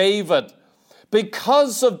it to David.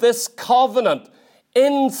 Because of this covenant,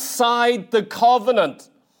 inside the covenant,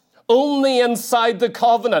 only inside the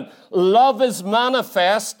covenant, love is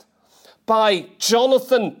manifest by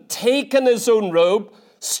Jonathan taking his own robe,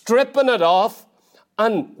 stripping it off,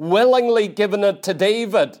 and willingly giving it to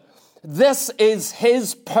David. This is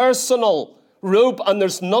his personal robe, and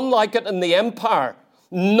there's none like it in the empire.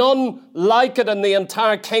 None like it in the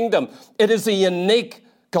entire kingdom. It is a unique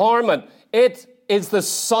garment. It is the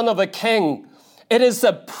son of a king. It is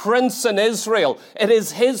a prince in Israel. It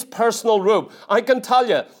is his personal robe. I can tell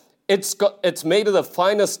you, it's made of the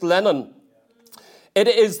finest linen. It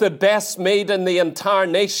is the best made in the entire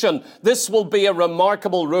nation. This will be a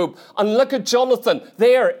remarkable robe. And look at Jonathan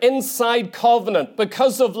there inside covenant.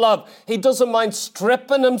 Because of love, he doesn't mind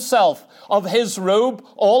stripping himself of his robe,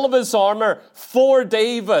 all of his armor for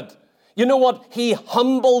David. You know what? He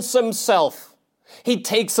humbles himself. He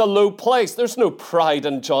takes a low place. There's no pride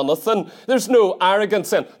in Jonathan. There's no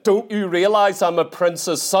arrogance in, don't you realize I'm a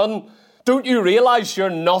prince's son? Don't you realize you're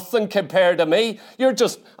nothing compared to me? You're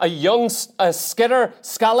just a young skitter,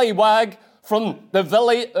 scallywag from the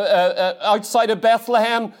village outside of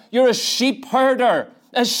Bethlehem. You're a sheep herder,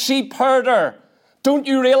 Don't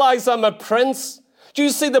you realize I'm a prince? Do you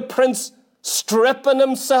see the prince stripping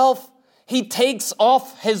himself? He takes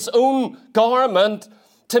off his own garment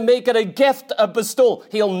to make it a gift, a bestowal.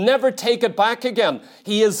 He'll never take it back again.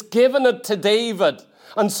 He has given it to David.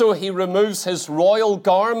 And so he removes his royal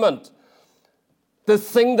garment, the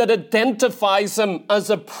thing that identifies him as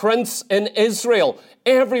a prince in Israel.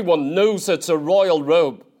 Everyone knows it's a royal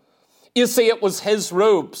robe. You see, it was his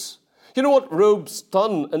robes. You know what robes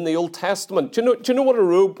done in the Old Testament? Do you know what a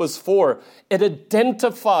robe was for? It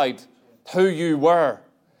identified who you were.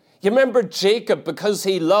 You remember Jacob, because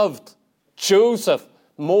he loved Joseph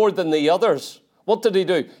more than the others. What did he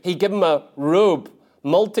do? He gave him a robe,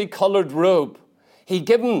 multicolored robe. He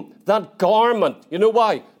gave him that garment. You know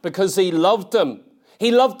why? Because he loved him.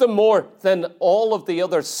 He loved him more than all of the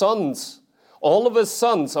other sons. All of his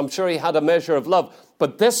sons, I'm sure he had a measure of love.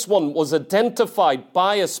 But this one was identified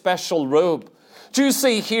by a special robe. Do you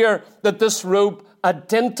see here that this robe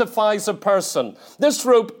identifies a person? This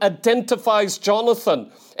robe identifies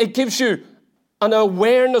Jonathan. It gives you an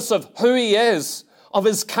awareness of who he is, of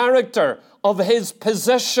his character, of his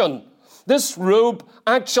position. This robe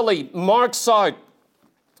actually marks out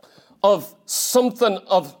of something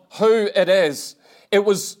of who it is. It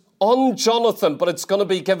was on Jonathan, but it's going to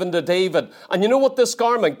be given to David. And you know what this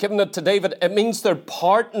garment, giving it to David, it means they're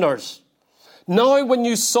partners. Now when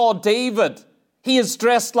you saw David, he is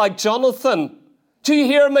dressed like Jonathan. Do you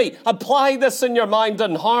hear me? Apply this in your mind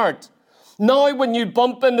and heart. Now when you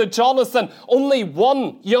bump into Jonathan, only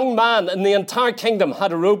one young man in the entire kingdom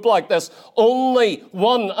had a robe like this. Only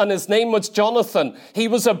one, and his name was Jonathan. He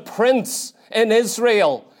was a prince in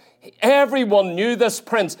Israel. Everyone knew this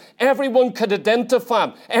prince. Everyone could identify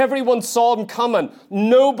him. Everyone saw him coming.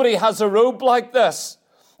 Nobody has a robe like this.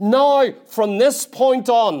 Now, from this point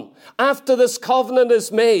on, after this covenant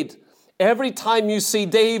is made, every time you see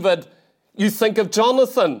David, you think of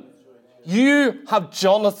Jonathan. You have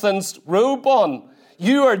Jonathan's robe on.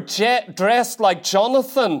 You are dressed like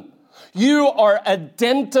Jonathan. You are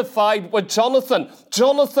identified with Jonathan.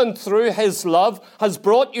 Jonathan, through his love, has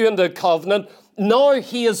brought you into covenant. Now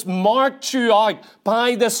he has marked you out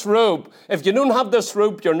by this robe. If you don't have this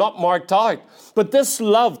robe, you're not marked out. But this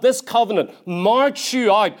love, this covenant, marks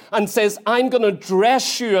you out and says, I'm going to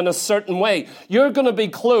dress you in a certain way. You're going to be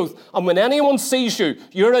clothed. And when anyone sees you,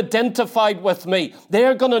 you're identified with me.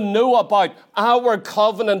 They're going to know about our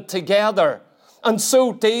covenant together. And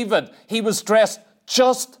so David, he was dressed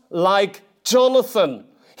just like Jonathan.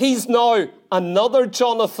 He's now another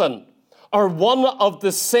Jonathan, or one of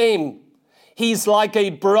the same. He's like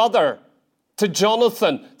a brother to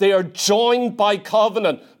Jonathan. They are joined by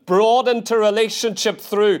covenant, brought into relationship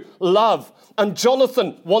through love. And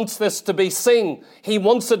Jonathan wants this to be seen. He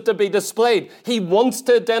wants it to be displayed. He wants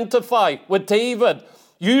to identify with David.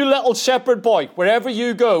 You little shepherd boy, wherever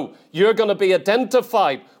you go, you're going to be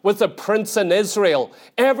identified with a prince in Israel.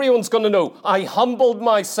 Everyone's going to know, I humbled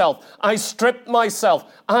myself. I stripped myself.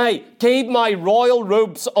 I gave my royal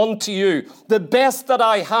robes unto you. The best that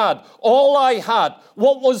I had, all I had,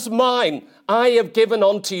 what was mine, I have given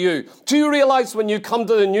unto you. Do you realize when you come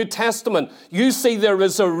to the New Testament, you see there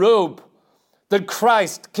is a robe that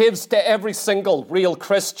Christ gives to every single real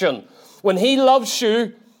Christian. When he loves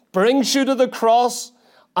you, brings you to the cross,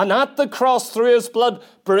 and at the cross, through his blood,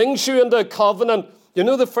 brings you into a covenant, you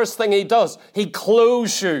know the first thing he does? He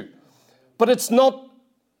clothes you. But it's not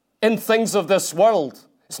in things of this world.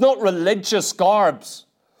 It's not religious garbs.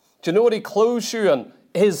 Do you know what he clothes you in?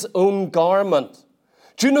 His own garment.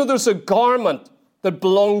 Do you know there's a garment that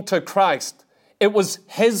belonged to Christ? It was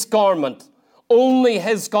his garment. Only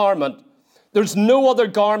his garment. There's no other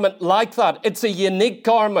garment like that. It's a unique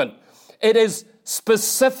garment. It is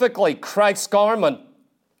specifically Christ's garment.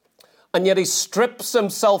 And yet he strips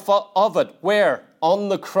himself of it. Where? On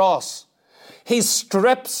the cross. He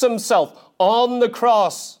strips himself on the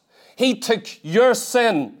cross. He took your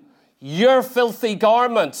sin, your filthy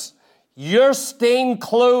garments, your stained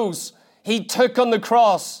clothes. He took on the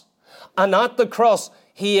cross. And at the cross,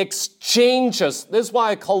 he exchanges. This is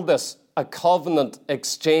why I call this a covenant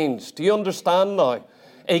exchange. Do you understand now?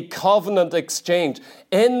 A covenant exchange.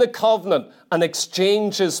 In the covenant, an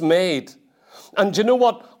exchange is made. And do you know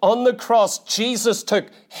what? On the cross, Jesus took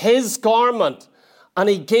his garment and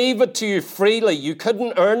he gave it to you freely. You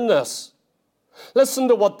couldn't earn this. Listen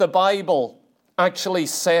to what the Bible actually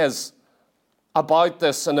says about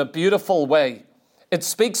this in a beautiful way. It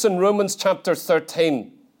speaks in Romans chapter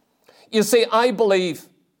 13. You see, I believe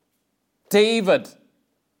David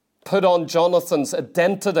put on Jonathan's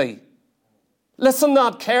identity. Listen to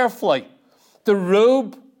that carefully. The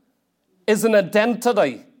robe is an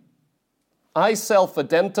identity. I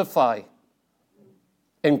self-identify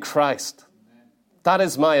in Christ. That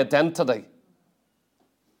is my identity.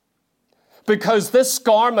 Because this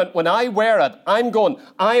garment, when I wear it,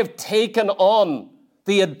 I have taken on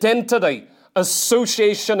the identity,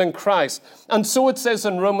 association in Christ. And so it says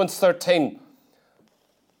in Romans 13,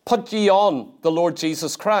 put ye on the Lord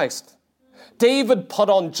Jesus Christ. David put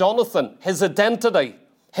on Jonathan, his identity,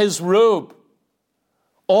 his robe.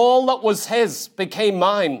 All that was his became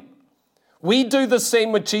mine. We do the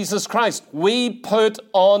same with Jesus Christ. We put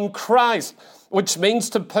on Christ, which means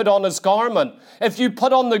to put on his garment. If you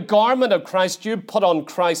put on the garment of Christ, you put on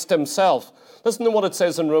Christ himself. Listen to what it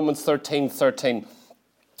says in Romans 13:13.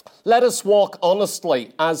 Let us walk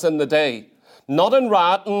honestly as in the day, not in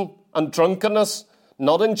rioting and drunkenness,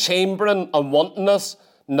 not in chambering and wantonness,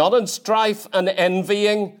 not in strife and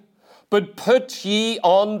envying, but put ye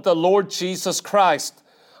on the Lord Jesus Christ,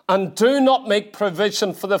 and do not make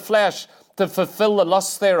provision for the flesh to fulfill the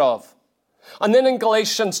lusts thereof. And then in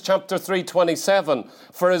Galatians chapter 3:27,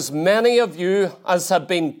 for as many of you as have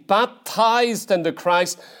been baptized into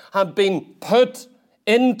Christ have been put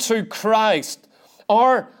into Christ.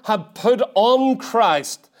 or have put on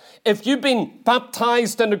Christ. If you've been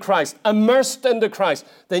baptized into Christ, immersed into Christ,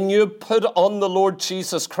 then you have put on the Lord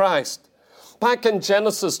Jesus Christ. Back in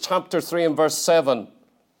Genesis chapter 3 and verse 7,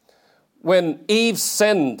 when Eve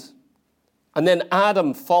sinned and then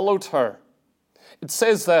Adam followed her, it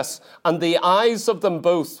says this, and the eyes of them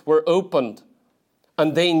both were opened,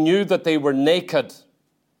 and they knew that they were naked.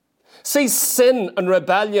 See, sin and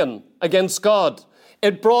rebellion against God,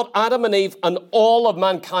 it brought Adam and Eve and all of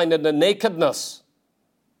mankind into nakedness.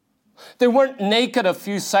 They weren't naked a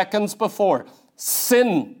few seconds before.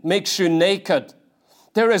 Sin makes you naked.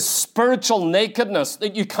 There is spiritual nakedness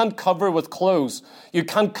that you can't cover with clothes. You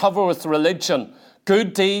can't cover with religion.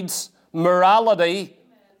 Good deeds, morality,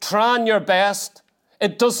 trying your best.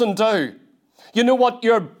 It doesn't do. You know what?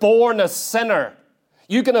 You're born a sinner.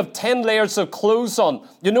 You can have 10 layers of clothes on.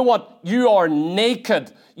 You know what? You are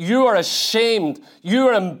naked. You are ashamed. You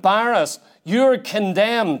are embarrassed. You are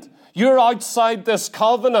condemned. You're outside this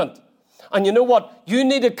covenant. And you know what? You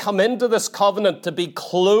need to come into this covenant to be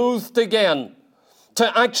clothed again,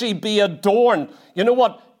 to actually be adorned. You know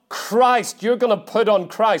what? Christ, you're going to put on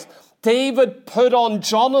Christ. David put on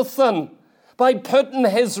Jonathan by putting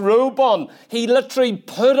his robe on. He literally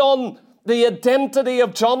put on the identity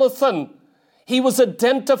of Jonathan. He was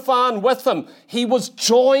identifying with him. He was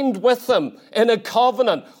joined with him in a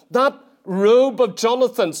covenant. That robe of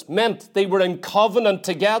Jonathan's meant they were in covenant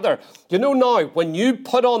together. You know now, when you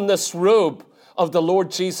put on this robe of the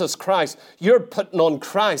Lord Jesus Christ, you're putting on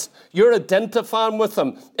Christ. You're identifying with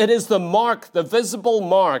him. It is the mark, the visible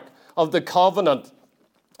mark of the covenant.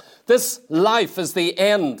 This life is the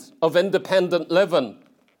end of independent living.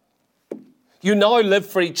 You now live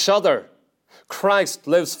for each other. Christ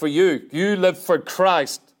lives for you. You live for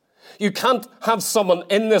Christ. You can't have someone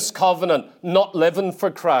in this covenant not living for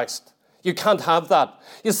Christ. You can't have that.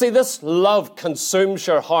 You see, this love consumes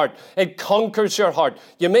your heart. It conquers your heart.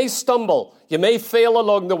 You may stumble. You may fail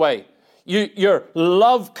along the way. Your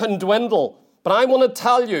love can dwindle. But I want to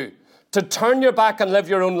tell you, to turn your back and live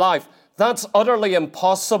your own life, that's utterly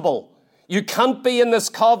impossible. You can't be in this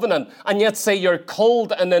covenant and yet say you're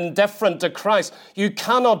cold and indifferent to Christ. You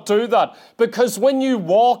cannot do that, because when you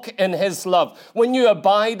walk in his love, when you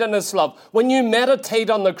abide in his love, when you meditate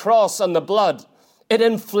on the cross and the blood, it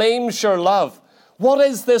inflames your love. What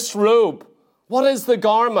is this robe? What is the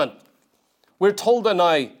garment? We're told in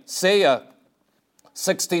Isaiah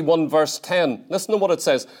 61 verse 10. Listen to what it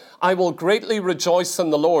says. I will greatly rejoice in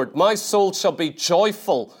the Lord. My soul shall be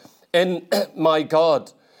joyful in my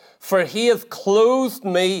God. For he hath clothed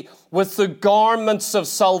me with the garments of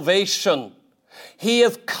salvation. He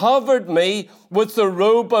hath covered me with the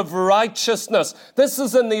robe of righteousness. This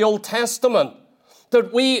is in the Old Testament.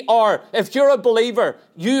 That we are, if you're a believer,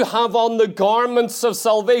 you have on the garments of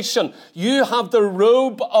salvation. You have the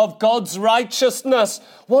robe of God's righteousness.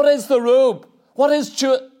 What is the robe? What is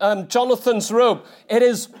Jonathan's robe? It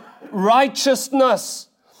is righteousness.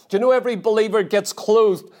 Do you know every believer gets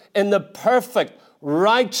clothed in the perfect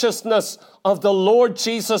righteousness of the Lord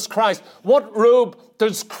Jesus Christ? What robe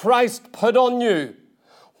does Christ put on you?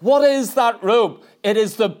 What is that robe? It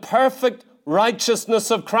is the perfect righteousness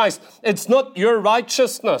of Christ. It's not your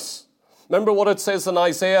righteousness. Remember what it says in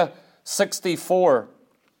Isaiah 64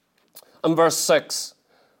 and verse 6.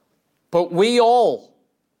 But we all,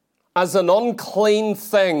 as an unclean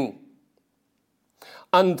thing,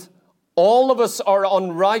 and all of us are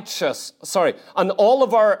unrighteous, and all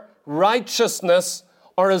of our righteousness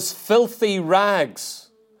are as filthy rags.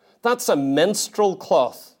 That's a menstrual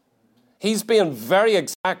cloth. He's being very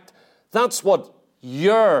exact. That's what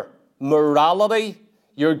your morality,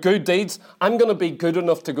 your good deeds. I'm going to be good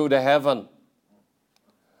enough to go to heaven.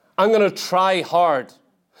 I'm going to try hard.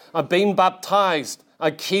 I've been baptized.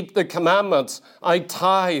 I keep the commandments. I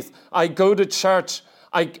tithe. I go to church.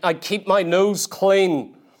 I keep my nose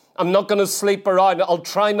clean. I'm not going to sleep around. I'll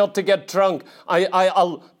try not to get drunk.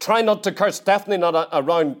 I'll try not to curse. Definitely not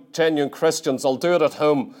around genuine Christians. I'll do it at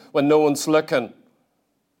home when no one's looking.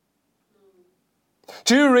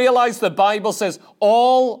 Do you realize the Bible says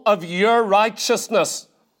all of your righteousness?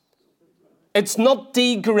 It's not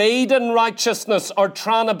degrading righteousness or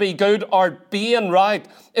trying to be good or being right.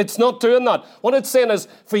 It's not doing that. What it's saying is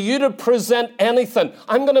for you to present anything,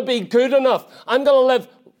 I'm going to be good enough. I'm going to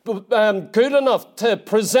live good enough to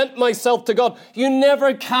present myself to God. You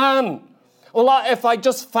never can. Well, if I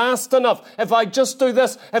just fast enough, if I just do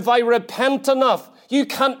this, if I repent enough, you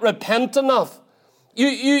can't repent enough.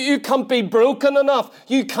 You can't be broken enough.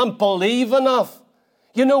 You can't believe enough.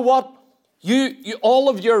 You know what? You all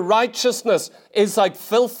of your righteousness is like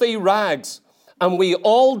filthy rags, and we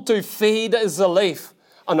all do fade as a leaf,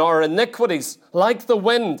 and our iniquities, like the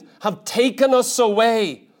wind, have taken us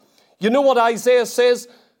away. You know what Isaiah says?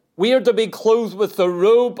 We are to be clothed with the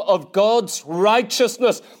robe of God's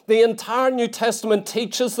righteousness. The entire New Testament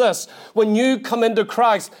teaches this. When you come into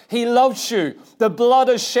Christ, He loves you. The blood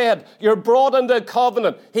is shed. You're brought into a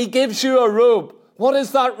covenant. He gives you a robe. What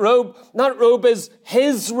is that robe? That robe is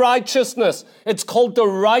His righteousness. It's called the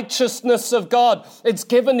righteousness of God. It's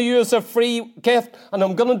given to you as a free gift. And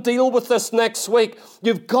I'm going to deal with this next week.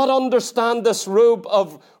 You've got to understand this robe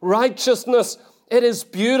of righteousness. It is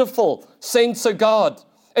beautiful, saints of God.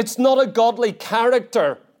 It's not a godly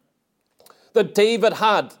character that David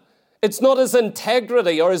had. It's not his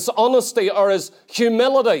integrity or his honesty or his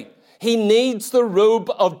humility. He needs the robe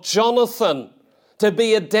of Jonathan to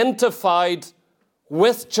be identified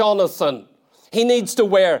with Jonathan. He needs to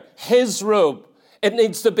wear his robe. It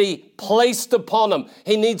needs to be placed upon him.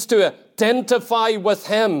 He needs to identify with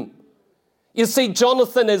him. You see,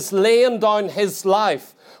 Jonathan is laying down his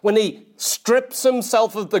life when he strips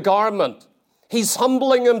himself of the garment. He's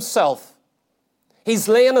humbling himself. He's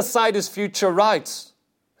laying aside his future rights.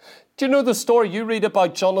 Do you know the story you read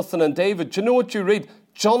about Jonathan and David? Do you know what you read?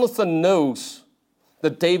 Jonathan knows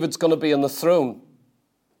that David's going to be on the throne.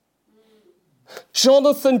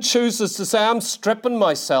 Jonathan chooses to say, I'm stripping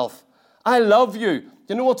myself. I love you.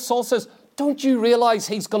 You know what Saul says? Don't you realize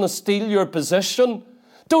he's going to steal your position?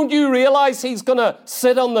 Don't you realize he's going to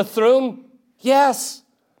sit on the throne? Yes.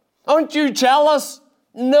 Aren't you jealous?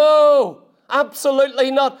 No.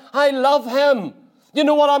 Absolutely not. I love him. You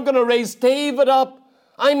know what? I'm going to raise David up.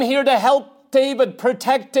 I'm here to help David,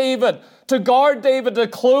 protect David, to guard David, to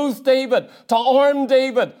clothe David, to arm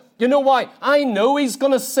David. You know why? I know he's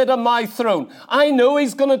going to sit on my throne. I know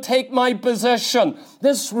he's going to take my position.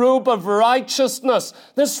 This robe of righteousness,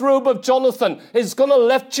 this robe of Jonathan is going to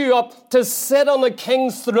lift you up to sit on a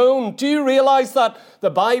king's throne. Do you realize that?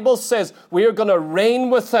 The Bible says we are going to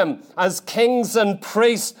reign with him as kings and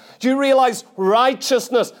priests. Do you realize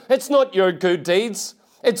righteousness? It's not your good deeds.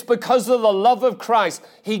 It's because of the love of Christ.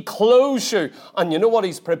 He clothes you. And you know what?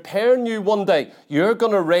 He's preparing you one day. You're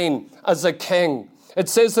going to reign as a king. It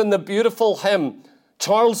says in the beautiful hymn,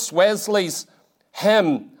 Charles Wesley's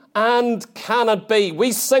hymn, and can it be?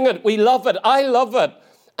 We sing it. We love it. I love it.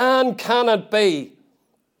 And can it be?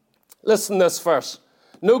 Listen to this verse.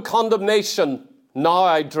 No condemnation now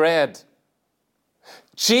I dread.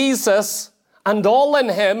 Jesus and all in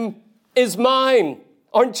him is mine.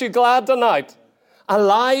 Aren't you glad tonight?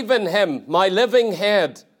 Alive in him, my living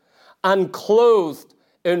head, and clothed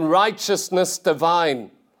in righteousness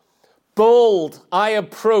divine. Bold, I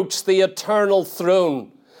approach the eternal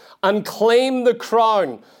throne and claim the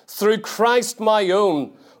crown through Christ my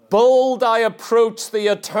own. Bold, I approach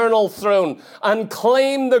the eternal throne and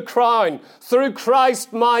claim the crown through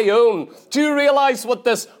Christ my own. Do you realize what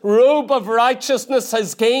this robe of righteousness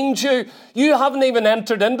has gained you? You haven't even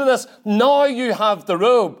entered into this. Now you have the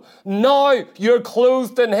robe. Now you're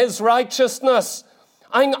clothed in his righteousness.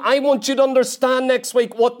 I want you to understand next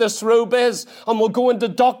week what this robe is. And we'll go into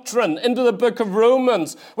doctrine, into the book of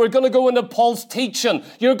Romans. We're going to go into Paul's teaching.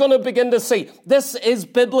 You're going to begin to see this is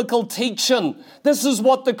biblical teaching. This is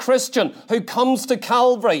what the Christian who comes to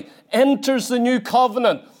Calvary enters the new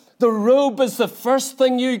covenant. The robe is the first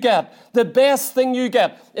thing you get. The best thing you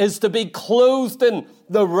get is to be clothed in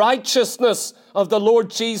the righteousness of the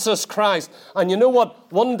Lord Jesus Christ. And you know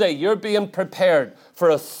what? One day you're being prepared for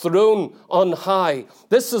a throne on high.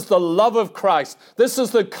 This is the love of Christ. This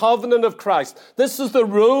is the covenant of Christ. This is the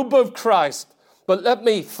robe of Christ. But let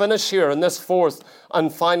me finish here in this fourth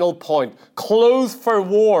and final point. Clothed for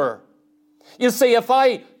war. You see, if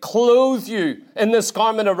I clothe you in this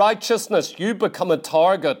garment of righteousness, you become a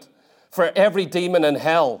target for every demon in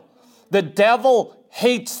hell. The devil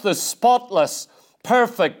hates the spotless,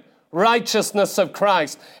 perfect righteousness of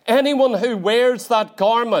Christ. Anyone who wears that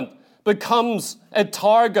garment becomes a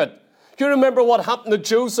target. Do you remember what happened to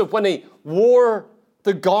Joseph when he wore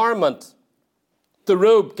the garment, the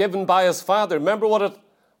robe given by his father? Remember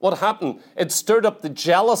what happened? It stirred up the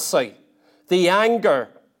jealousy, the anger,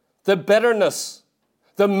 the bitterness,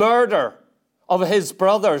 the murder of his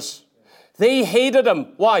brothers. They hated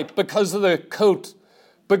him. Why? Because of the coat,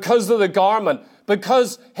 because of the garment,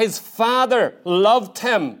 because his father loved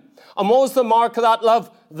him. And what was the mark of that love?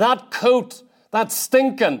 That coat, that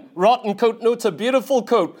stinking, rotten coat. No, it's a beautiful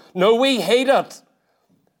coat. No, we hate it.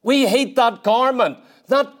 We hate that garment.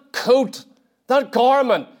 That coat, that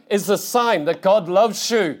garment is the sign that God loves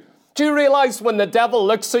you. Do you realize when the devil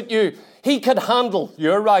looks at you, he could handle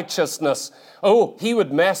your righteousness? Oh, he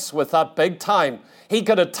would mess with that big time. He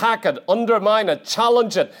could attack it, undermine it,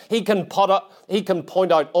 challenge it. He can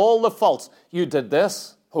point out all the faults. You did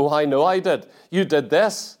this. Oh, I know I did. You did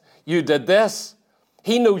this. You did this.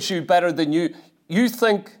 He knows you better than you. You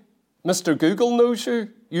think Mr. Google knows you?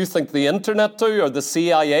 You think the internet do, or the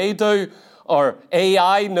CIA do, or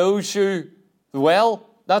AI knows you? Well,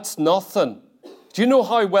 that's nothing. Do you know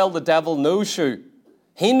how well the devil knows you?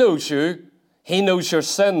 He knows you. He knows your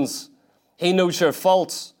sins. He knows your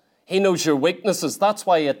faults. He knows your weaknesses. That's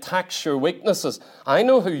why he attacks your weaknesses. I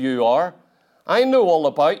know who you are. I know all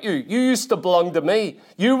about you. You used to belong to me.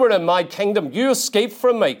 You were in my kingdom. You escaped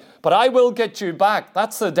from me, but I will get you back.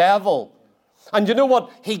 That's the devil. And you know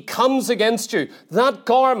what? He comes against you. That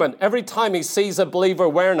garment, every time he sees a believer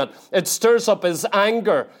wearing it, it stirs up his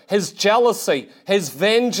anger, his jealousy, his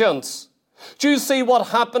vengeance. Do you see what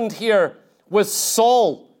happened here with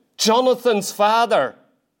Saul, Jonathan's father?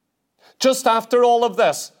 Just after all of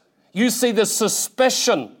this, you see the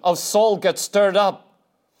suspicion of Saul get stirred up.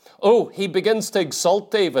 Oh, he begins to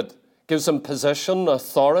exalt David, gives him position,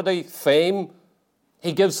 authority, fame.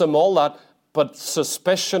 He gives him all that, but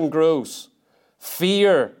suspicion grows.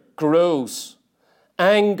 Fear grows.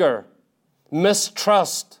 Anger,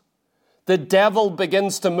 mistrust. The devil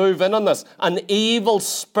begins to move in on this. An evil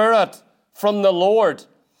spirit from the Lord.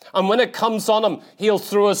 And when it comes on him, he'll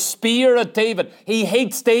throw a spear at David. He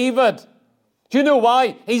hates David. Do you know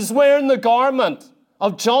why? He's wearing the garment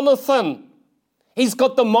of Jonathan. He's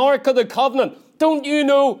got the mark of the covenant. Don't you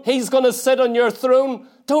know he's going to sit on your throne?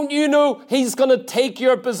 Don't you know he's going to take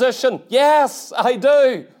your position? Yes, I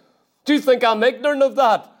do. Do you think I'm ignorant of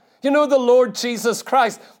that? You know the Lord Jesus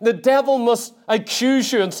Christ. The devil must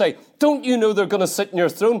accuse you and say, don't you know they're going to sit in your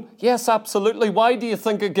throne? Yes, absolutely. Why do you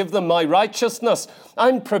think I give them my righteousness?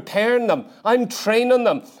 I'm preparing them. I'm training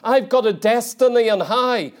them. I've got a destiny on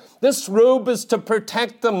high. This robe is to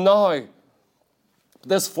protect them now.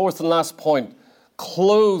 This fourth and last point.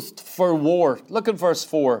 Clothed for war. Look at verse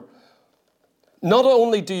 4. Not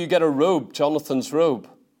only do you get a robe, Jonathan's robe.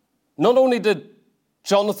 Not only did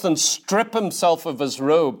Jonathan strip himself of his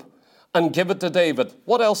robe and give it to David.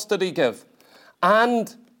 What else did he give?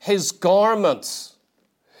 And his garments,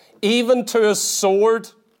 even to his sword,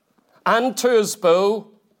 and to his bow,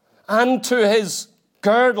 and to his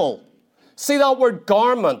girdle. See that word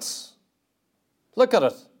garments? Look at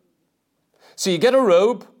it. So you get a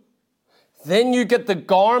robe, then you get the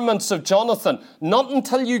garments of Jonathan. Not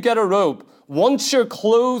until you get a robe. Once you're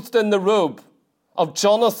clothed in the robe of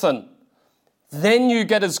Jonathan, then you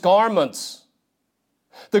get his garments.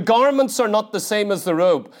 The garments are not the same as the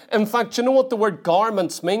robe. In fact, you know what the word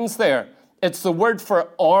garments means there? It's the word for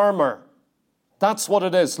armor. That's what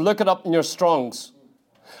it is. Look it up in your Strongs.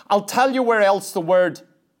 I'll tell you where else the word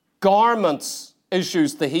garments is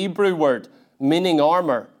used, the Hebrew word, meaning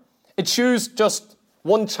armor. It's used just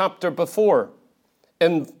one chapter before.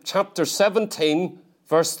 In chapter 17,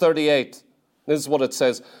 verse 38. This is what it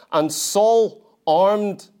says. And Saul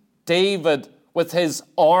armed David with his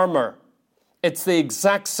armor. It's the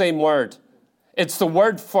exact same word. It's the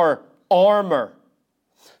word for armor.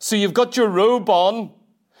 So you've got your robe on.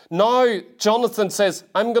 Now Jonathan says,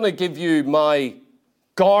 I'm going to give you my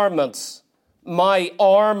garments, my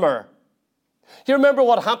armor. You remember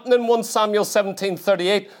what happened in 1 Samuel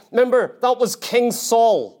 17:38? Remember, that was King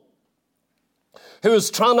Saul who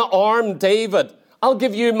was trying to arm David. I'll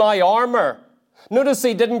give you my armor. Notice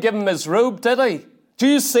he didn't give him his robe, did he? Do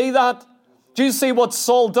you see that? Do you see what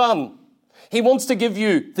Saul done? He wants to give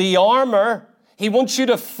you the armor. He wants you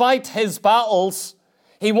to fight his battles.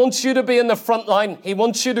 He wants you to be in the front line. He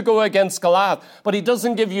wants you to go against Goliath. But he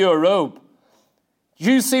doesn't give you a robe.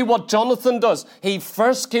 You see what Jonathan does. He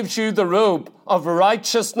first gives you the robe of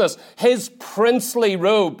righteousness, his princely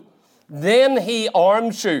robe. Then he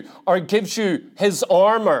arms you or gives you his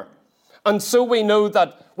armor. And so we know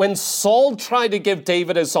that when Saul tried to give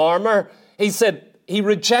David his armor, he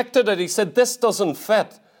rejected it. He said, this doesn't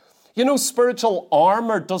fit. You know, spiritual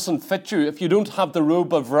armor doesn't fit you if you don't have the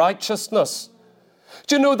robe of righteousness.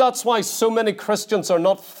 Do you know that's why so many Christians are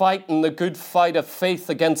not fighting the good fight of faith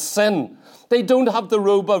against sin? They don't have the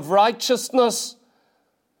robe of righteousness.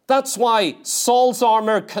 That's why Saul's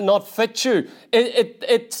armor cannot fit you.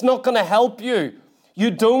 It's not going to help you.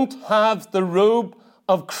 You don't have the robe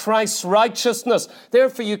of Christ's righteousness.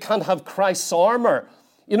 Therefore, you can't have Christ's armor.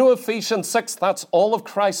 You know, Ephesians 6, that's all of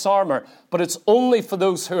Christ's armor, but it's only for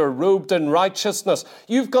those who are robed in righteousness.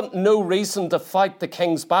 You've got no reason to fight the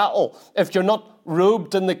king's battle if you're not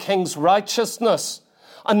robed in the king's righteousness.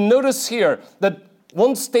 And notice here that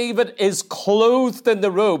once David is clothed in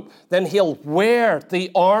the robe, then he'll wear the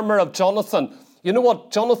armor of Jonathan. You know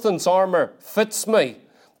what? Jonathan's armor fits me.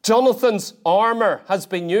 Jonathan's armor has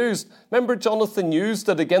been used. Remember, Jonathan used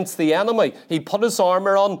it against the enemy. He put his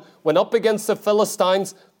armor on, went up against the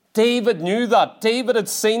Philistines, David knew that. David had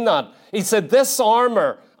seen that. He said, this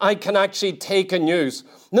armor I can actually take and use.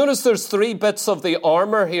 Notice there's 3 bits of the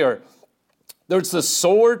armor here. There's the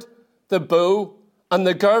sword, the bow, and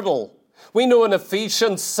the girdle. We know in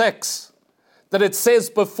Ephesians 6 that it says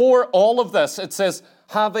before all of this, it says,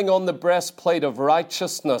 having on the breastplate of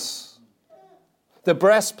righteousness. The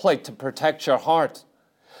breastplate to protect your heart.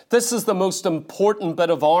 This is the most important bit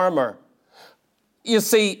of armor. You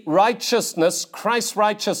see, righteousness, Christ's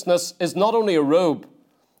righteousness, is not only a robe,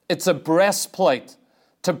 it's a breastplate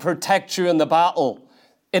to protect you in the battle.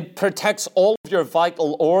 It protects all of your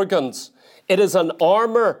vital organs. It is an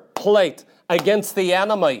armor plate against the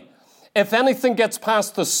enemy. If anything gets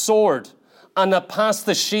past the sword and past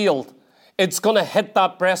the shield, it's going to hit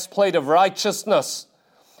that breastplate of righteousness.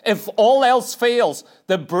 If all else fails,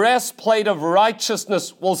 the breastplate of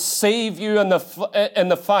righteousness will save you in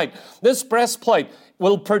the fight. This breastplate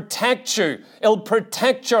will protect you. It'll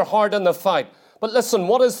protect your heart in the fight. But listen,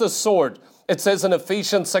 what is the sword? It says in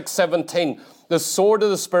Ephesians 6:17, the sword of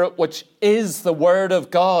the Spirit, which is the word of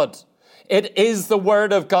God. It is the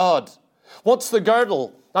word of God. What's the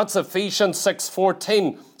girdle? That's Ephesians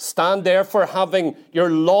 6:14. Stand therefore having your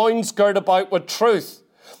loins girt about with truth.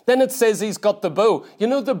 Then it says he's got the bow. You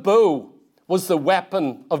know, the bow was the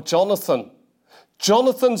weapon of Jonathan.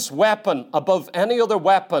 Jonathan's weapon above any other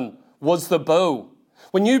weapon was the bow.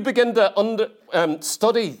 When you begin to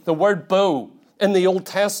study the word bow in the Old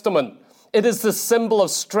Testament, it is the symbol of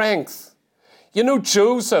strength. You know,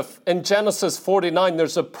 Joseph in Genesis 49,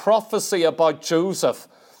 there's a prophecy about Joseph.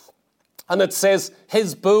 And it says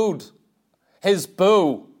his bow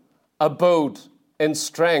abode in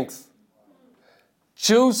strength.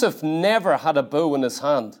 Joseph never had a bow in his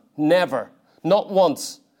hand. Never. Not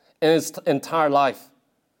once in his entire life.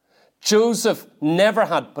 Joseph never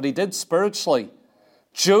had, but he did spiritually.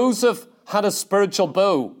 Joseph had a spiritual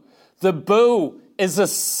bow. The bow is a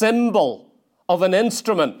symbol of an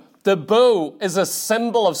instrument. The bow is a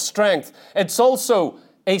symbol of strength. It's also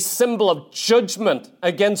a symbol of judgment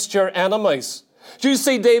against your enemies. Do you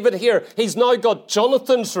see David here? He's now got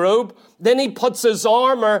Jonathan's robe. Then he puts his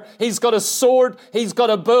armor. He's got a sword. He's got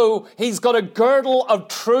a bow. He's got a girdle of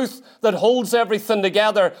truth that holds everything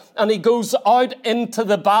together. And he goes out into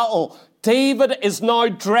the battle. David is now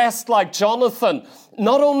dressed like Jonathan,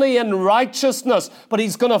 not only in righteousness, but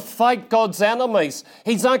he's going to fight God's enemies.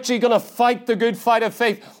 He's actually going to fight the good fight of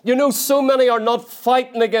faith. You know, so many are not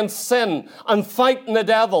fighting against sin and fighting the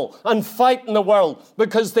devil and fighting the world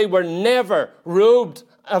because they were never robed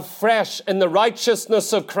afresh in the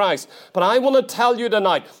righteousness of Christ. But I want to tell you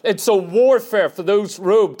tonight, it's a warfare for those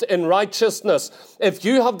robed in righteousness. If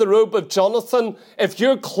you have the robe of Jonathan, if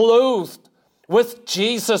you're clothed with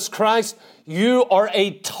Jesus Christ, you are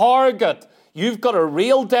a target. You've got a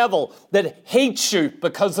real devil that hates you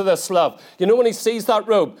because of this love. You know, when he sees that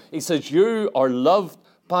robe, he says, you are loved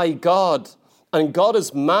by God. And God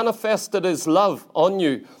has manifested his love on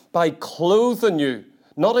you by clothing you,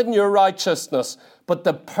 not in your righteousness, but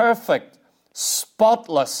the perfect,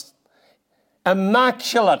 spotless,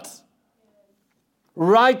 immaculate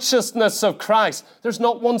righteousness of Christ. There's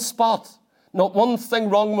not one spot. Not one thing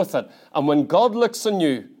wrong with it. And when God looks on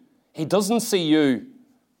you, he doesn't see you,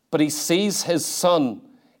 but he sees his Son.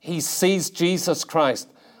 He sees Jesus Christ.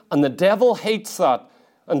 And the devil hates that.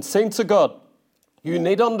 And saints of God, you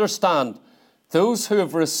need to understand, those who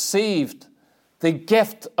have received the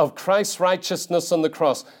gift of Christ's righteousness on the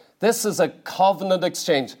cross, this is a covenant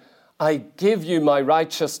exchange. I give you my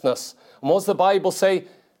righteousness. And what does the Bible say?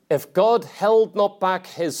 If God held not back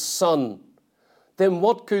his Son, then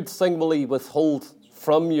what good thing will he withhold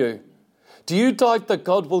from you? Do you doubt that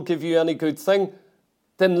God will give you any good thing?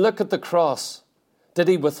 Then look at the cross. Did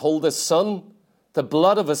he withhold his Son? The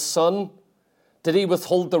blood of his Son? Did he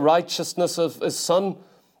withhold the righteousness of his Son?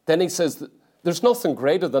 Then he says, there's nothing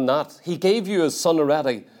greater than that. He gave you his Son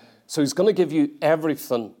already. So he's going to give you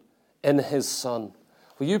everything in his Son.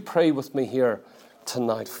 Will you pray with me here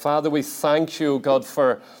tonight? Father, we thank you, God,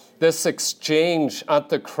 for this exchange at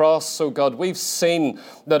the cross, oh God. We've seen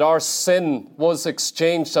that our sin was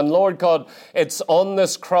exchanged. And Lord God, it's on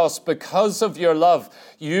this cross because of your love.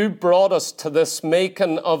 You brought us to this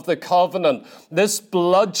making of the covenant, this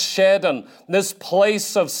blood shedding, this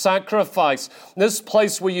place of sacrifice, this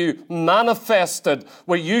place where you manifested,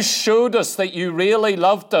 where you showed us that you really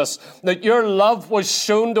loved us, that your love was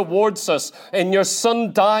shown towards us in your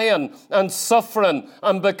Son dying and suffering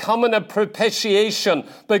and becoming a propitiation,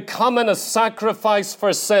 becoming becoming a sacrifice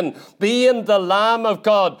for sin, being the Lamb of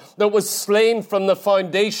God that was slain from the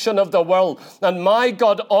foundation of the world. And my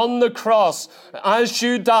God, on the cross, as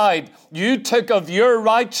you died, you took of your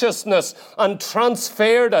righteousness and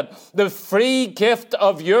transferred it. The free gift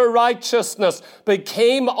of your righteousness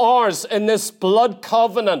became ours in this blood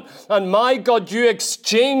covenant. And my God, you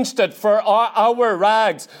exchanged it for our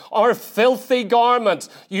rags, our filthy garments.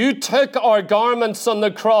 You took our garments on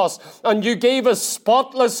the cross and you gave us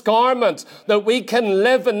spotless garments that we can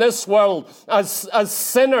live in this world as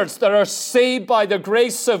sinners that are saved by the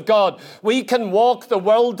grace of God. We can walk the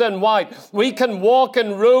world in white. We can walk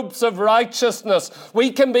in robes of righteousness. We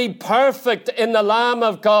can be perfect in the Lamb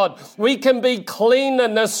of God. We can be clean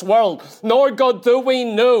in this world. Nor, God, do we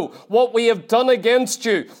know what we have done against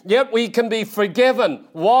you, yet we can be forgiven,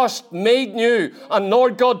 washed, made new, and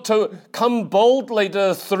Lord God, to come boldly to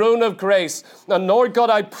the throne of grace. And Lord God,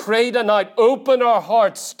 I pray tonight, open our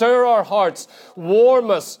hearts, stir our hearts, warm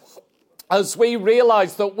us, as we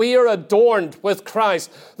realize that we are adorned with Christ,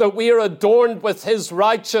 that we are adorned with his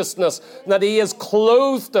righteousness, that he has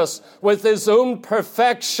clothed us with his own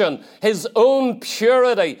perfection, his own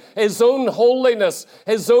purity, his own holiness,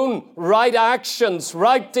 his own right actions,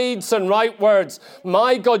 right deeds, and right words.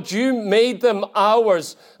 My God, you made them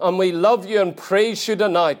ours, and we love you and praise you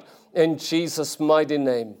tonight in Jesus' mighty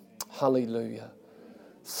name. Hallelujah.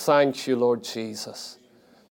 Thank you, Lord Jesus.